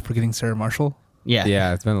seen Forgetting Sarah Marshall? yeah,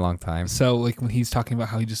 Yeah, it's been a long time. So like when he's talking about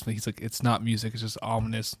how he's like, it's not music, it's just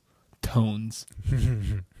ominous tones.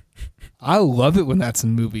 I love it when that's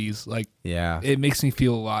in movies. Like Yeah, it makes me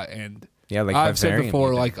feel a lot. And yeah. Like I've said Bavarian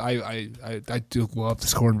before, music. like I do love the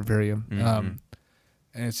score in Bavarium.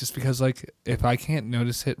 And it's just because like if I can't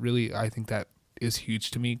notice it, really, I think that is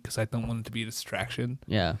huge to me because I don't want it to be a distraction.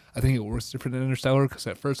 yeah. I think it works different than Interstellar because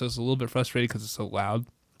at first I was a little bit frustrated because it's so loud.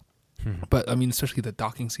 But I mean, especially the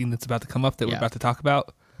docking scene that's about to come up that we're Yeah. about to talk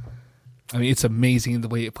about. I mean, it's amazing the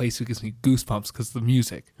way it plays. It gives me goosebumps because the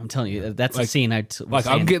music. I'm telling you, that's Like- a scene Like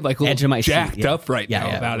I'm getting like a edge of my little seat, jacked yeah. up right Yeah, now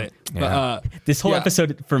yeah. about it. Yeah. But This whole yeah.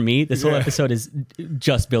 episode for me, this whole Yeah. episode is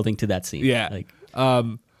just building to that scene. Yeah. Like,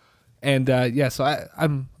 And so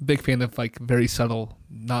I'm a big fan of like very subtle.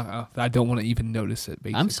 Not I don't want to even notice it.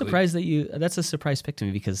 Basically, I'm surprised that that's a surprise pick to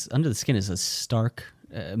me because Under the Skin is a stark,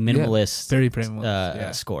 minimalist, very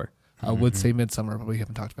minimalist score. I would say Midsummer, but we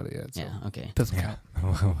haven't talked about it yet. So Yeah. Okay. it doesn't count.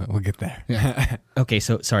 We'll get there. Yeah. Okay.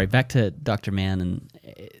 So sorry. Back to Dr. Man and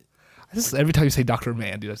Every time you say Dr.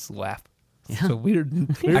 Man, dude, I just laugh. It's a weird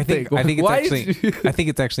I think thing. I think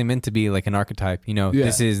it's actually meant to be like an archetype. You know, Yeah.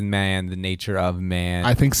 this is man, the nature of man.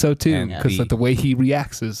 I think so too, And because like the way he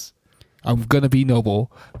reacts is, I'm gonna be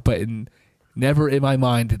noble, but never in my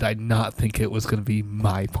mind did I not think it was gonna be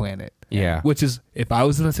my planet. Yeah. Which is, if I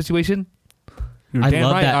was in that situation, you're I damn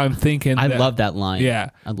love right. that. I'm thinking. I love that line. Yeah.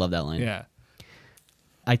 I love that line. Yeah.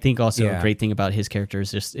 I think also Yeah. a great thing about his character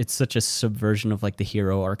is just it's such a subversion of like the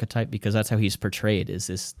hero archetype because that's how he's portrayed is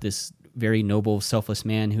this very noble, selfless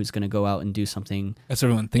man who's going to go out and do something. That's what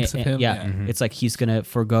everyone thinks of him. Yeah, it's like he's going to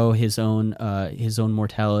forego his own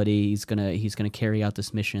mortality. He's gonna carry out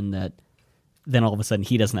this mission that then all of a sudden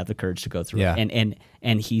he doesn't have the courage to go through. Yeah.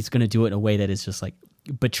 And he's going to do it in a way that is just like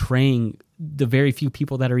betraying the very few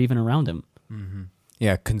people that are even around him.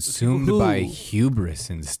 Yeah, consumed Ooh. by hubris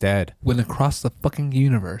instead. Went across the fucking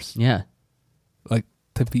universe, Yeah, like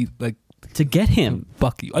to be like to get him,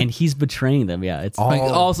 fuck you. and he's betraying them. Yeah, it's Like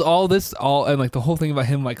all this and like the whole thing about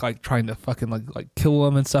him like trying to fucking like kill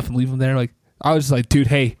him and stuff and leave him there. Like I was just like, dude,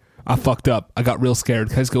 hey, I fucked up. I got real scared.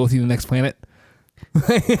 Can I just go with you to the next planet?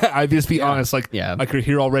 I'd just be honest. Like, Yeah. like you're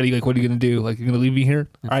here already. Like, what are you gonna do? Like, you're gonna leave me here?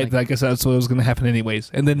 All right, like- I guess that's what was gonna happen anyways.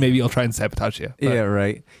 And then maybe I'll try and sabotage you. But- Yeah,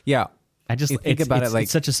 right. Yeah. I just You think about it like-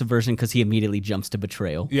 it's such a subversion because he immediately jumps to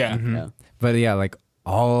betrayal. yeah. Yeah. But yeah, like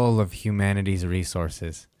all of humanity's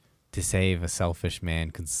resources to save a selfish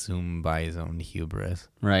man consumed by his own hubris.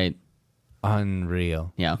 Right.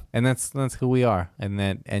 Unreal. Yeah. And that's who we are. And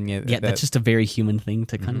yet Yeah, that's just a very human thing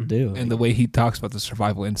to kind of do. And the way he talks about the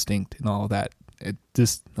survival instinct and all of that, it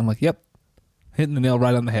just I'm like, yep, hitting the nail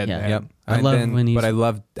right on the head. Yeah. man. Yep. I love when he's- but I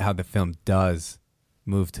love how the film does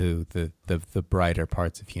move to the brighter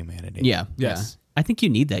parts of humanity. yeah. Yes. Yeah. I think you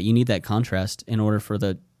need that. You need that contrast in order for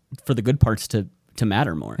the good parts to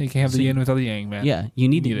matter more. You can't have So the yin without the yang, man. Yeah, you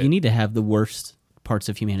need it. you need to have the worst parts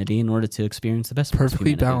of humanity in order to experience the best parts of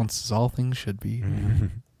Perfectly humanity. balanced as all things should be.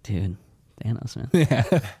 Dude, Thanos, man.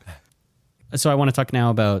 Yeah. So I want to talk now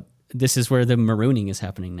about this is where the marooning is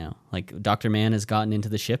happening now. Like Dr. Man has gotten into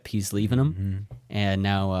the ship, he's leaving him, and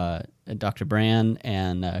now Dr. Bran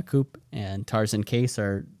and Coop and Tarzan Case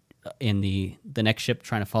are in the next ship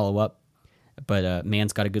trying to follow up, but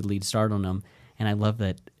Man's got a good lead start on them, and I love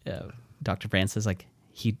that Dr. Bran says like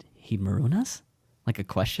he'd maroon us, like a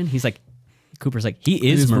question. He's like Cooper's like he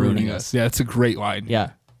is marooning us. Yeah, it's a great line.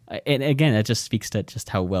 Yeah. And again, that just speaks to just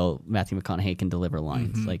how well Matthew McConaughey can deliver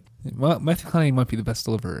lines. Like, Well, Matthew McConaughey might be the best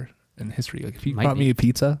deliverer in history. Like if he Might brought be. me a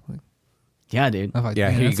pizza, like, yeah, dude. I'm like, Yeah,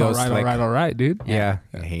 "Man, here you that's go, all right, all Slick." right, all right, dude. Yeah.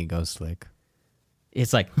 Here you go, Slick.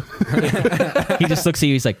 It's like he just looks at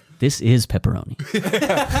you. He's like, "This is pepperoni."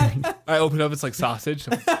 I open up, it's like sausage.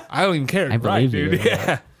 I'm like, I don't even care. I right, believe you. dude.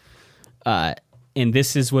 Yeah. And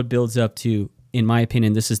this is what builds up to, in my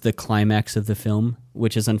opinion, this is the climax of the film,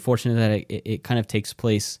 which is unfortunate that it kind of takes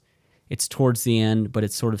place. It's towards the end, but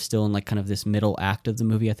it's sort of still in like kind of this middle act of the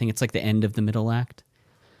movie. I think it's like the end of the middle act,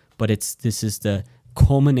 but this is the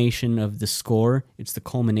culmination of the score. It's the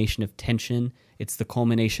culmination of tension. It's the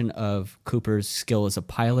culmination of Cooper's skill as a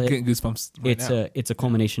pilot. Getting goosebumps. Right now. It's a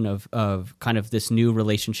culmination of kind of this new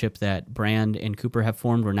relationship that Brand and Cooper have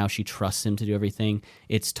formed, where now she trusts him to do everything.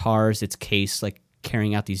 It's Tars, it's Case, like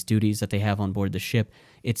carrying out these duties that they have on board the ship.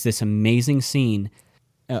 It's this amazing scene.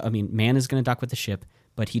 Man is going to dock with the ship,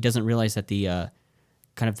 but he doesn't realize that the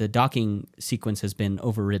kind of the docking sequence has been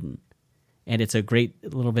overridden. And it's a great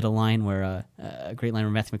little bit of line where a great line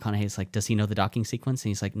where Matthew McConaughey is like, "Does he know the docking sequence?" And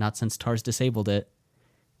he's like, "Not since Tars disabled it."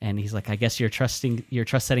 And he's like, "I guess your trust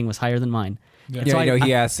setting was higher than mine." Yeah. And so Yeah, I-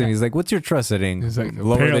 he asked him, he's like, what's your trust setting? He's like,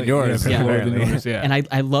 Lower than apparently- yours. yeah, lower than apparently. yours, yeah. And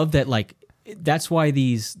I love that, like, that's why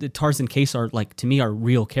the Tars and Case are, like, to me, are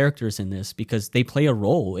real characters in this, because they play a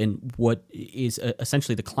role in what is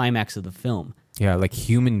essentially the climax of the film. Yeah, like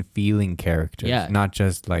human feeling characters, Yeah. not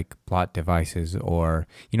just like plot devices or,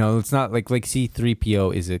 it's not like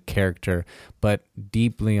C-3PO is a character, but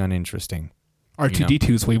deeply uninteresting. R2D2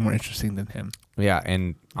 is way more interesting than him. Yeah,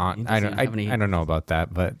 and He I doesn't don't, have any- I don't know about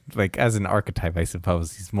that, but like as an archetype, I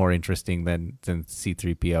suppose he's more interesting than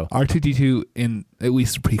C-3PO. R2D2 in at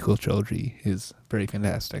least the prequel trilogy is very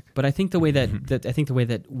fantastic. But I think the way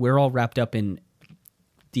that we're all wrapped up in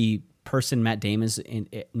the person Matt Damon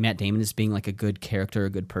is being like a good character, a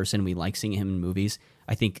good person. We like seeing him in movies.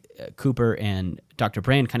 I think Cooper and Dr.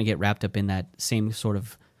 Brand kind of get wrapped up in that same sort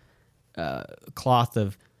of cloth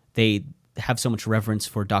of they have so much reverence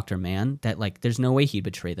for Dr. Mann that like there's no way he'd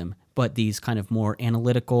betray them. But these kind of more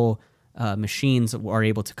analytical machines are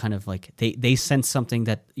able to kind of like they sense something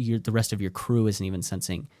that the rest of your crew isn't even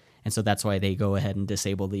sensing, and so that's why they go ahead and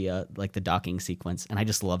disable the like the docking sequence. And I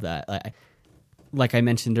just love that. Like I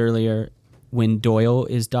mentioned earlier, when Doyle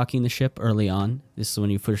is docking the ship early on, this is when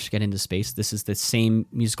you first get into space. This is the same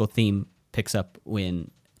musical theme picks up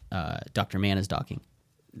when Dr. Mann is docking.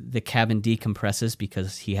 The cabin decompresses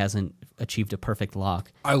because he hasn't achieved a perfect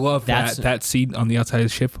lock. I love that scene on the outside of the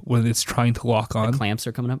ship when it's trying to lock on. The clamps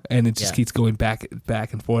are coming up. And it just keeps going back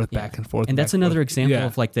and forth, back and forth. And that's another example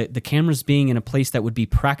of like the cameras being in a place that would be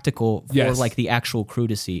practical for like the actual crew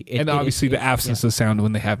to see. Obviously the absence of sound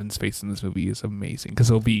when they have in space in this movie is amazing because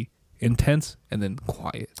it'll be intense and then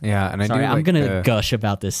quiet. Yeah, and I'm gonna gush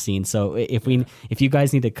about this scene. So if you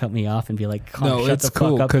guys need to cut me off and be like, no, shut it's the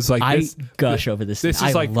cool fuck up, because like I gush over this scene.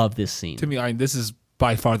 I love this scene. To me, this is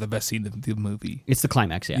by far the best scene in the movie. It's the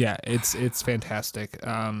climax. Yeah, it's fantastic.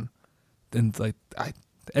 And like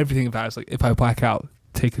everything about it is like if I black out,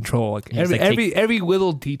 take control. Like every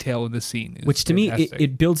little detail in the scene is which to fantastic. me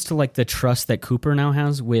it builds to like the trust that Cooper now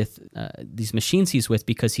has with these machines he's with,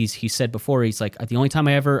 because he said before, he's like, the only time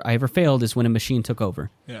I ever failed is when a machine took over.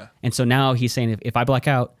 Yeah. And so now he's saying if I black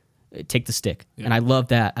out, take the stick. Yeah. And I love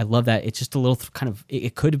that. It's just a little kind of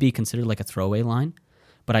it could be considered like a throwaway line,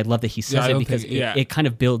 but I love that he says it because it kind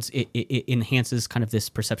of builds it enhances kind of this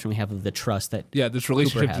perception we have of the trust that this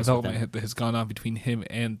relationship development has gone on between him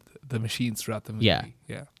and the machines throughout the movie.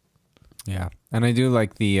 Yeah. And I do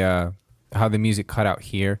like the how the music cut out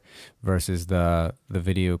here versus the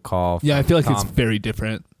video call. Yeah, I feel like it's very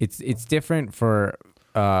different. It's different for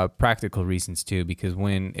practical reasons too, because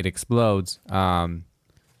when it explodes,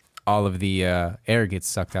 all of the air gets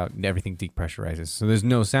sucked out and everything depressurizes. So there's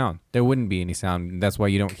no sound. There wouldn't be any sound. That's why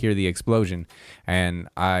you don't hear the explosion. And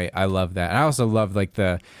I love that. And I also love like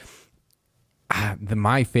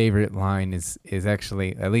my favorite line is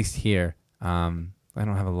actually, at least here, I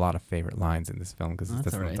don't have a lot of favorite lines in this film because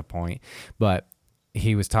that's not the point. But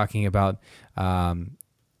he was talking about, I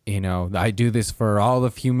do this for all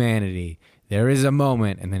of humanity. There is a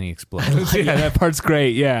moment, and then he explodes. Yeah, that part's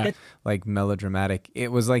great. Yeah, like melodramatic.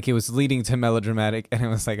 It was like it was leading to melodramatic, and it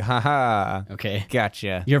was like, haha. Okay,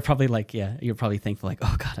 gotcha. You're probably like, you're probably thankful, like,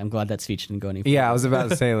 oh god, I'm glad that speech didn't go any further. Yeah, I was about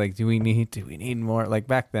to say, like, do we need more? Like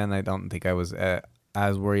back then, I don't think I was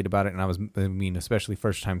as worried about it, and especially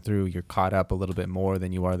first time through, you're caught up a little bit more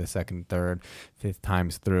than you are the second, third, fifth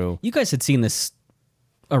times through. You guys had seen this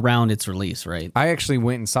around its release, right? I actually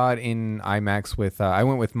went and saw it in IMAX with I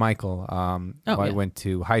went with Michael, who I went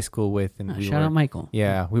to high school with, and shout out Michael.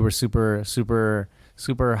 Yeah, we were super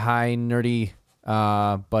high nerdy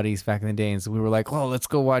buddies back in the day, and so we were like, "Oh, let's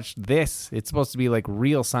go watch this. It's supposed to be like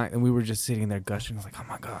real science." And we were just sitting there gushing, like, "Oh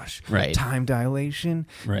my gosh, right? Time dilation,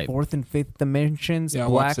 right? Fourth and fifth dimensions,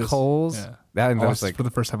 black holes." Yeah. That was like for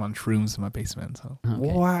the first time on shrooms in my basement. So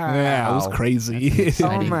wow, yeah, it was crazy.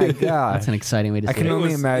 Oh my god, that's an exciting way to say it. I can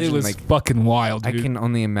only imagine. It was like fucking wild. Dude. I can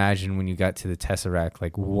only imagine when you got to the Tesseract,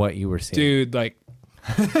 like what you were seeing, dude. Like,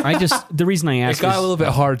 the reason I asked, it got a little bit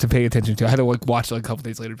hard to pay attention to. I had to like watch it a couple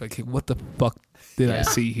days later. Like, hey, what the fuck did I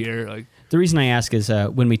see here? Like, the reason I ask is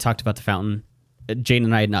when we talked about the fountain, Jane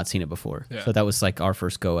and I had not seen it before, so that was like our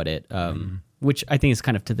first go at it. Which I think is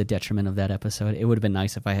kind of to the detriment of that episode. It would have been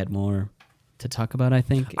nice if I had more to talk about. I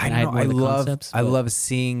think I love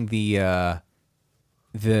seeing the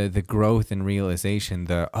growth and realization.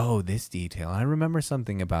 This detail. I remember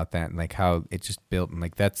something about that, and like how it just built, and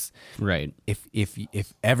like that's right.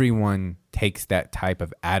 If everyone takes that type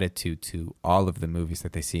of attitude to all of the movies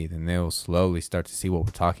that they see, then they'll slowly start to see what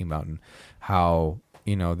we're talking about and how.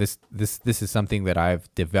 This is something that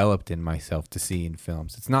I've developed in myself to see in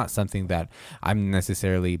films. It's not something that I'm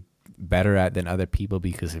necessarily better at than other people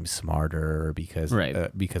because I'm smarter or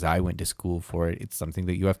because I went to school for it. It's something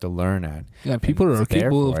that you have to learn at. Yeah, people are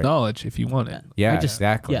capable of knowledge if you want it. Yeah,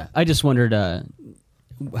 exactly. Yeah, I just wondered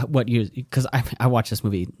what you, because I watch this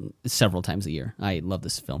movie several times a year. I love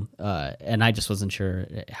this film, and I just wasn't sure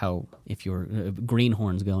how, if you were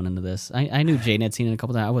greenhorns going into this. I knew Jane had seen it a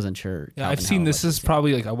couple times. I wasn't sure. Yeah, I've seen this. Is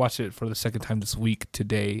probably like I watched it for the second time this week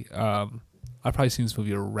today. I've probably seen this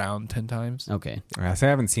movie around 10 times. Okay. So I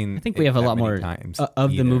haven't seen. I think we have a lot more of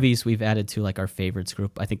either. the movies we've added to like our favorites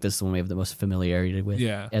group. I think this is the one we have the most familiarity with.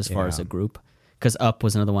 As far as a group, because Up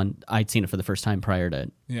was another one. I'd seen it for the first time prior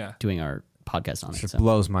to doing our podcast on it. It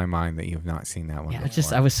blows my mind that you've not seen that one. Yeah,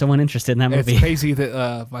 I was so uninterested in that movie. It's crazy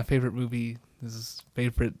that my favorite movie His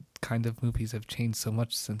favorite kind of movies have changed so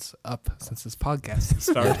much since this podcast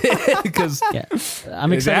started. Because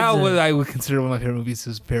I'm excited. Now what I would consider one of my favorite movies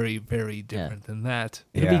is very, very different than that.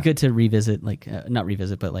 It'd be good to revisit, like not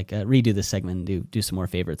revisit, but like redo this segment and do some more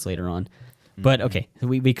favorites later on. But okay,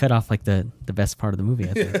 we cut off like the best part of the movie,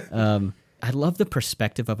 I think. I love the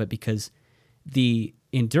perspective of it because the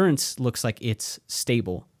Endurance looks like it's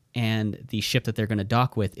stable, and the ship that they're going to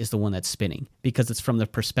dock with is the one that's spinning because it's from the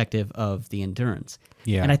perspective of the Endurance.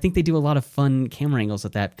 Yeah. And I think they do a lot of fun camera angles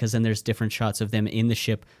at that because then there's different shots of them in the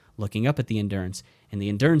ship looking up at the Endurance, and the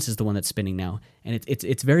Endurance is the one that's spinning now. And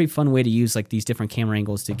it's a very fun way to use like these different camera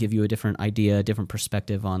angles to give you a different idea, a different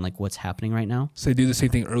perspective on like what's happening right now. So they do the same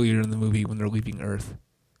thing earlier in the movie when they're leaving Earth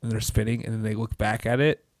and they're spinning, and then they look back at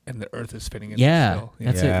it and the Earth is spinning. That's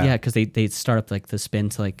it. Yeah, because they start up like the spin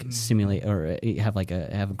to like simulate or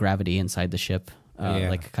have gravity inside the ship.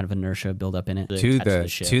 Like kind of inertia build up in it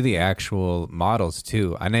to the actual models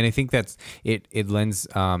too, and then I think that's it lends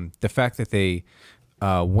the fact that they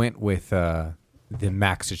went with the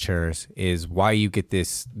Maxitures is why you get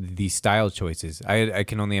these style choices. I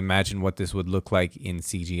can only imagine what this would look like in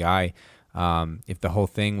CGI if the whole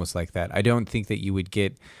thing was like that. I don't think that you would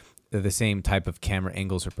get the same type of camera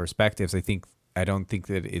angles or perspectives. I don't think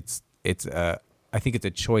that I think it's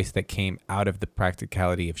a choice that came out of the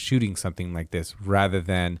practicality of shooting something like this rather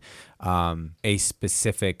than a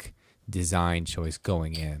specific design choice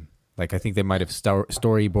going in. Like I think they might have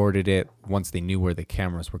storyboarded it once they knew where the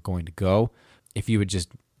cameras were going to go. If you had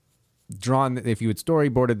just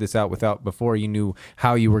storyboarded this out before you knew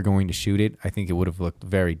how you were going to shoot it, I think it would have looked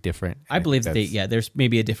very different. I believe there's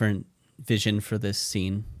maybe a different vision for this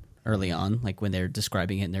scene early on, like when they're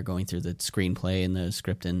describing it and they're going through the screenplay and the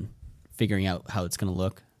script and figuring out how it's going to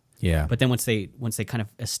look. Yeah. But then once they kind of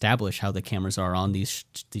establish how the cameras are on these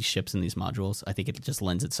ships and these modules, I think it just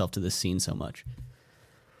lends itself to this scene so much.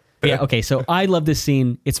 But yeah. Okay. So I love this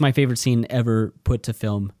scene. It's my favorite scene ever put to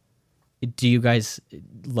film. Do you guys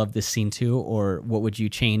love this scene too, or what would you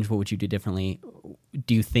change? What would you do differently?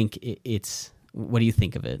 Do you think what do you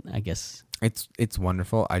think of it? I guess it's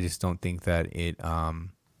wonderful. I just don't think that it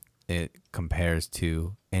compares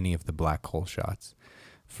to any of the black hole shots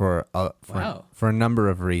for a number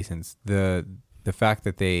of reasons. The fact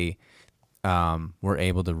that they were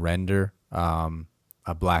able to render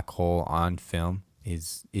a black hole on film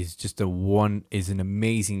is just an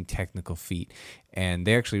amazing technical feat, and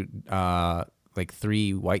they actually like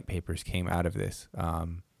 3 white papers came out of this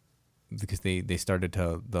because they started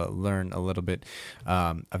to learn a little bit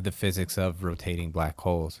of the physics of rotating black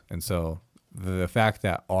holes, and so the fact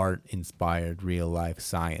that art inspired real life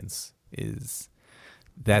science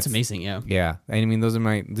that's amazing. Yeah. I mean,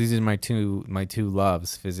 these are my two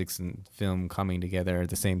loves, physics and film coming together at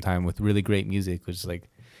the same time with really great music, which is like,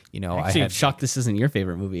 actually, I'm shocked this isn't your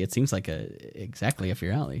favorite movie. It seems like exactly up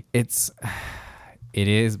your alley. It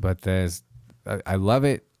is, but I love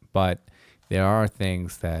it, but there are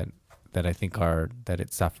things that I think that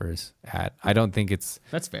it suffers at. I don't think it's.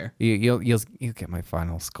 That's fair. You'll get my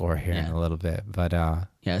final score here in a little bit, but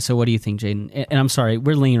yeah. So what do you think, Jaden? And I'm sorry,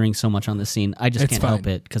 we're lingering so much on this scene. I just can't help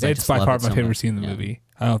it because it's by far my favorite scene in the movie.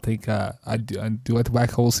 I don't think I do like the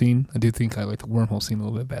black hole scene. I do think I like the wormhole scene a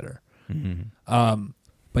little bit better. Mm-hmm.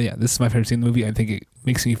 But yeah, this is my favorite scene in the movie. I think it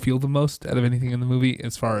makes me feel the most out of anything in the movie,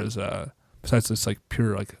 as far as besides this like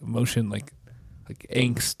pure like emotion, like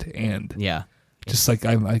angst and just like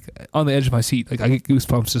I'm like on the edge of my seat. Like I get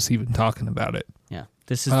goosebumps just even talking about it. Yeah,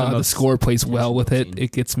 this is the score plays well with it.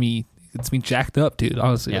 It gets me jacked up, dude.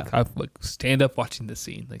 Honestly, like I like stand up watching this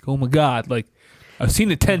scene. Like, oh my god, like I've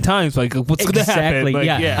seen it 10 times. Like, what's gonna happen? Like,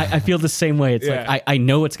 I feel the same way. It's like I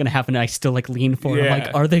know what's gonna happen, and I still like lean forward. I'm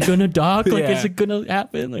like, are they gonna dock? Like, is it gonna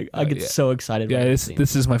happen? Like, I get so excited. Yeah,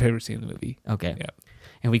 this is my favorite scene in the movie. Okay, yeah,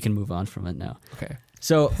 and we can move on from it now. Okay,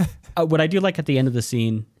 so what I do like at the end of the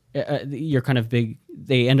scene, you're kind of big.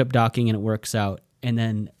 They end up docking, and it works out, and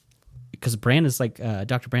then because Brand is like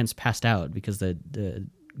Dr. Brand's passed out because the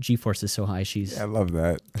G-force is so high. I love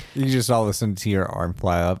that. You just all listen to your arm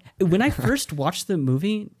fly up. When I first watched the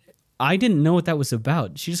movie, I didn't know what that was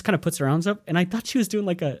about. She just kind of puts her arms up, and I thought she was doing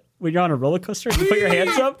like when you're on a roller coaster, you put your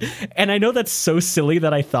hands up. And I know that's so silly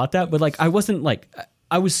that I thought that, but like I wasn't like,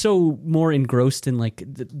 I was so more engrossed in like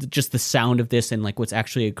just the sound of this and like what's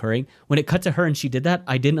actually occurring. When it cut to her and she did that,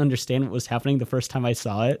 I didn't understand what was happening the first time I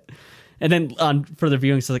saw it. And then on further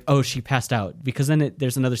viewings, it's like, oh, she passed out, because then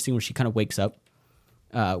there's another scene where she kind of wakes up.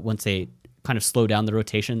 Once they kind of slow down the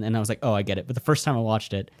rotation, and I was like, oh, I get it. But the first time I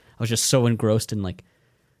watched it, I was just so engrossed in like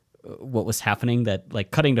what was happening that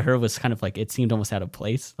like cutting to her was kind of like, it seemed almost out of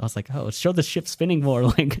place. I was like, oh, show the ship spinning more.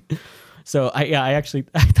 Like, So I actually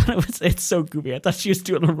I thought it's so goofy. I thought she was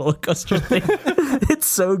doing a roller coaster thing. It's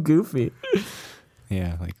so goofy.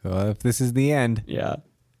 Yeah, like, well, if this is the end. Yeah,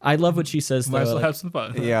 I love what she says. Might as Though, well like, have some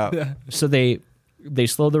fun. Yeah. so they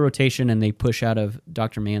slow the rotation and they push out of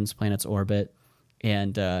Dr. Mann's planet's orbit,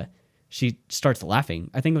 and she starts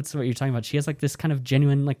laughing. I think that's what you're talking about. She has like this kind of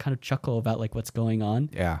genuine like kind of chuckle about like what's going on.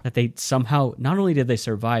 Yeah. That they somehow not only did they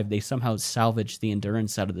survive, they somehow salvaged the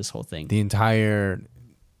endurance out of this whole thing. The entire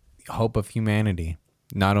hope of humanity,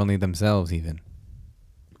 not only themselves even.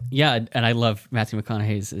 Yeah, and I love Matthew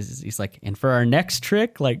McConaughey's. He's like, and for our next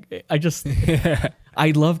trick, like I just,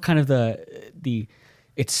 I love kind of the.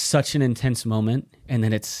 It's such an intense moment, and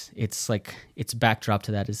then it's like its backdrop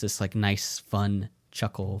to that is this like nice fun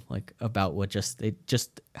chuckle like about what just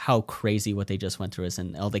how crazy what they just went through is,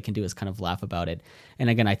 and all they can do is kind of laugh about it. And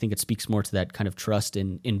again, I think it speaks more to that kind of trust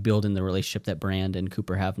in building the relationship that Brand and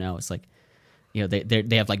Cooper have now. It's like, you know,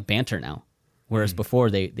 they have like banter now. Whereas before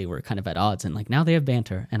they were kind of at odds, and like now they have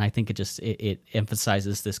banter, and I think it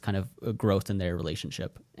emphasizes this kind of growth in their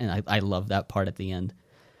relationship, and I love that part at the end.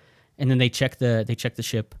 And then they check the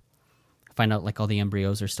ship, find out like all the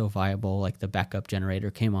embryos are still viable, like the backup generator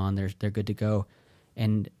came on, they're good to go,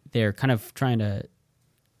 and they're kind of trying to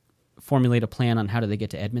formulate a plan on how do they get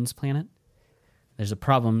to Edmund's planet. There's a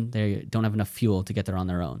problem; they don't have enough fuel to get there on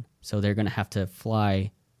their own, so they're going to have to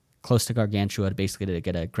fly close to Gargantua basically to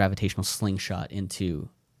get a gravitational slingshot into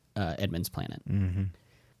Edmund's planet. Mm-hmm.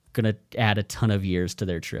 Gonna add a ton of years to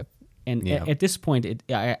their trip. And Yeah. at this point,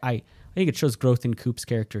 I think it shows growth in Coop's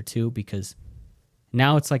character too, because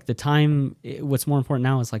now it's like what's more important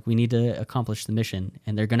now is like we need to accomplish the mission,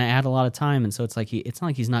 and they're gonna add a lot of time, and so it's like it's not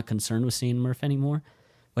like he's not concerned with seeing Murph anymore,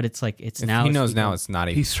 but it's like it's now He knows now it's not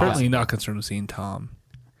even He's certainly possible. not concerned with seeing Tom.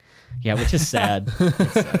 Yeah, which is sad.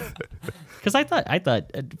 Because I thought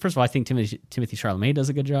first of all, I think Timothy Chalamet does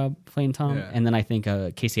a good job playing Tom, Yeah. and then I think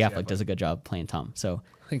Casey Affleck Affleck. does a good job playing Tom. So,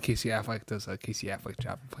 I think Casey Affleck does a Casey Affleck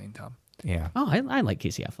job of playing Tom. Yeah. I like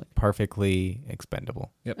Casey Affleck. Perfectly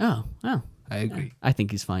expendable. Oh, I agree. I think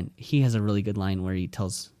he's fine. He has a really good line where he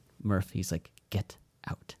tells Murph, he's like, "Get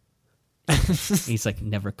out." He's like,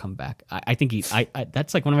 "Never come back." I think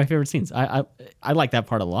that's like one of my favorite scenes. I like that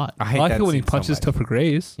part a lot. I I hate like that it when he scene so punches much. Topher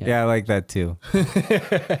Grace. Yeah, I like that too.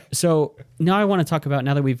 So now I want to talk about,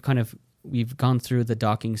 now that we've gone through the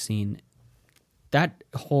docking scene, that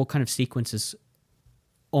whole kind of sequence is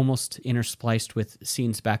almost interspliced with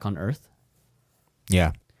scenes back on Earth,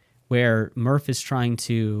 Yeah. where Murph is trying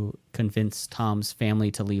to convince Tom's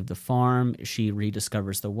family to leave the farm. She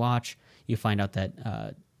rediscovers the watch. You find out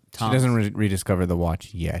that She doesn't rediscover the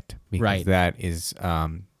watch yet because Right. that is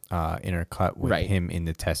intercut with Right. him in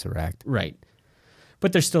the Tesseract. Right.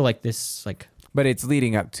 But there's still like this, like, But it's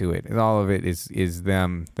leading up to it. And all of it is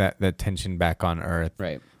them, that tension back on Earth.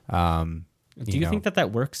 right. Um, Do you think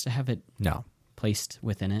that works to have it No. placed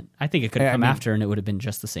within it? I think it could have I come mean- after, and it would have been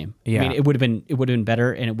just the same. Yeah. I mean, it would have been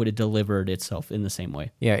better, and it would have delivered itself in the same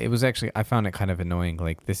way. Yeah, it was actually, I found it kind of annoying.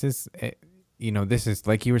 Like, this is, this is,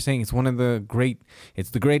 like you were saying, it's one of the it's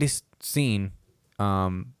the greatest scene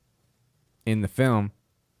in the film.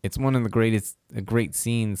 It's one of the great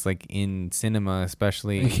scenes, like, in cinema,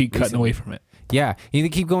 especially. You keep cutting recently. away from it. Yeah, you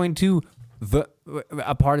keep going to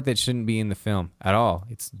a part that shouldn't be in the film at all.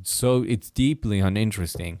 It's deeply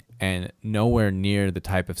uninteresting and nowhere near the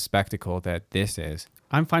type of spectacle that this is.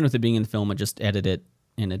 I'm fine with it being in the film and just edit it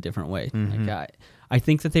in a different way. Like, I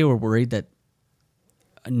think that they were worried that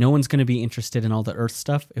no one's going to be interested in all the Earth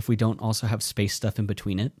stuff if we don't also have space stuff in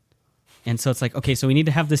between it. And so it's like, okay, so we need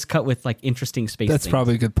to have this cut with like interesting space. That's things.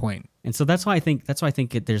 probably a good point. And so that's why I think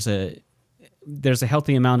there's a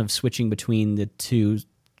healthy amount of switching between the two,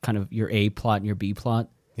 kind of your A plot and your B plot.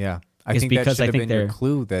 Yeah. I It's think that because should I have think been your they're-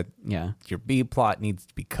 clue that Yeah. your B plot needs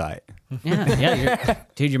to be cut. Yeah,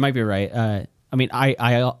 dude, you might be right. I mean,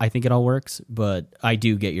 I think it all works, but I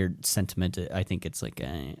do get your sentiment. I think it's like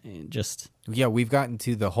just Yeah, we've gotten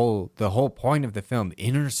to the whole point of the film,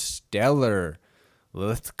 Interstellar.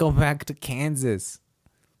 Let's go back to Kansas.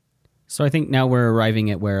 so. I think now we're arriving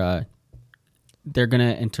at where they're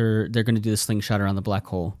gonna do the slingshot around the black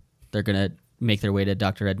hole. They're gonna make their way to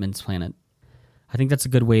Dr. Edmund's planet. I think that's a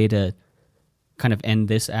good way to kind of end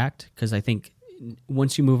this act, because I think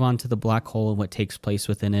once you move on to the black hole and what takes place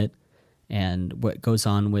within it, and what goes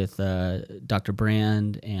on with Dr.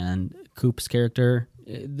 Brand and Coop's character,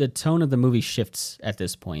 the tone of the movie shifts at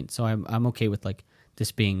this point. So I'm okay with like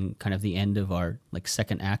this being kind of the end of our like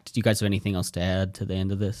second act. Do you guys have anything else to add to the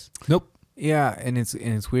end of this? Nope. Yeah, and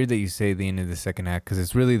it's weird that you say the end of the second act, because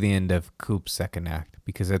it's really the end of Coop's second act,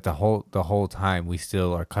 because at the whole time we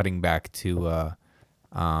still are cutting back to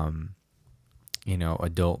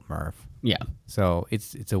adult Murph. Yeah. So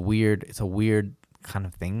it's a weird kind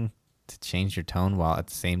of thing to change your tone while at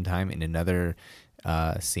the same time in another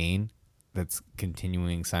scene that's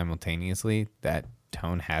continuing simultaneously, that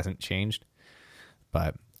tone hasn't changed.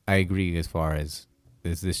 But I agree as far as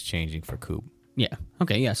is this changing for Coop. Yeah.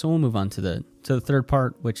 Okay. Yeah. So we'll move on to the third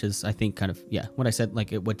part, which is I think kind of what I said,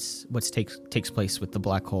 like what's takes place with the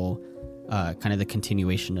black hole, kind of the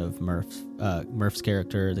continuation of Murph's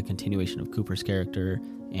character, the continuation of Cooper's character,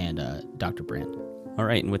 and Dr. Brand. All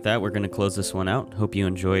right, and with that, we're going to close this one out. Hope you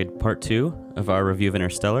enjoyed part 2 of our review of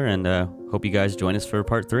Interstellar, and hope you guys join us for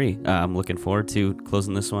part 3. I'm looking forward to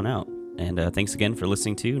closing this one out. And thanks again for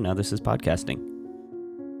listening to Now This Is Podcasting.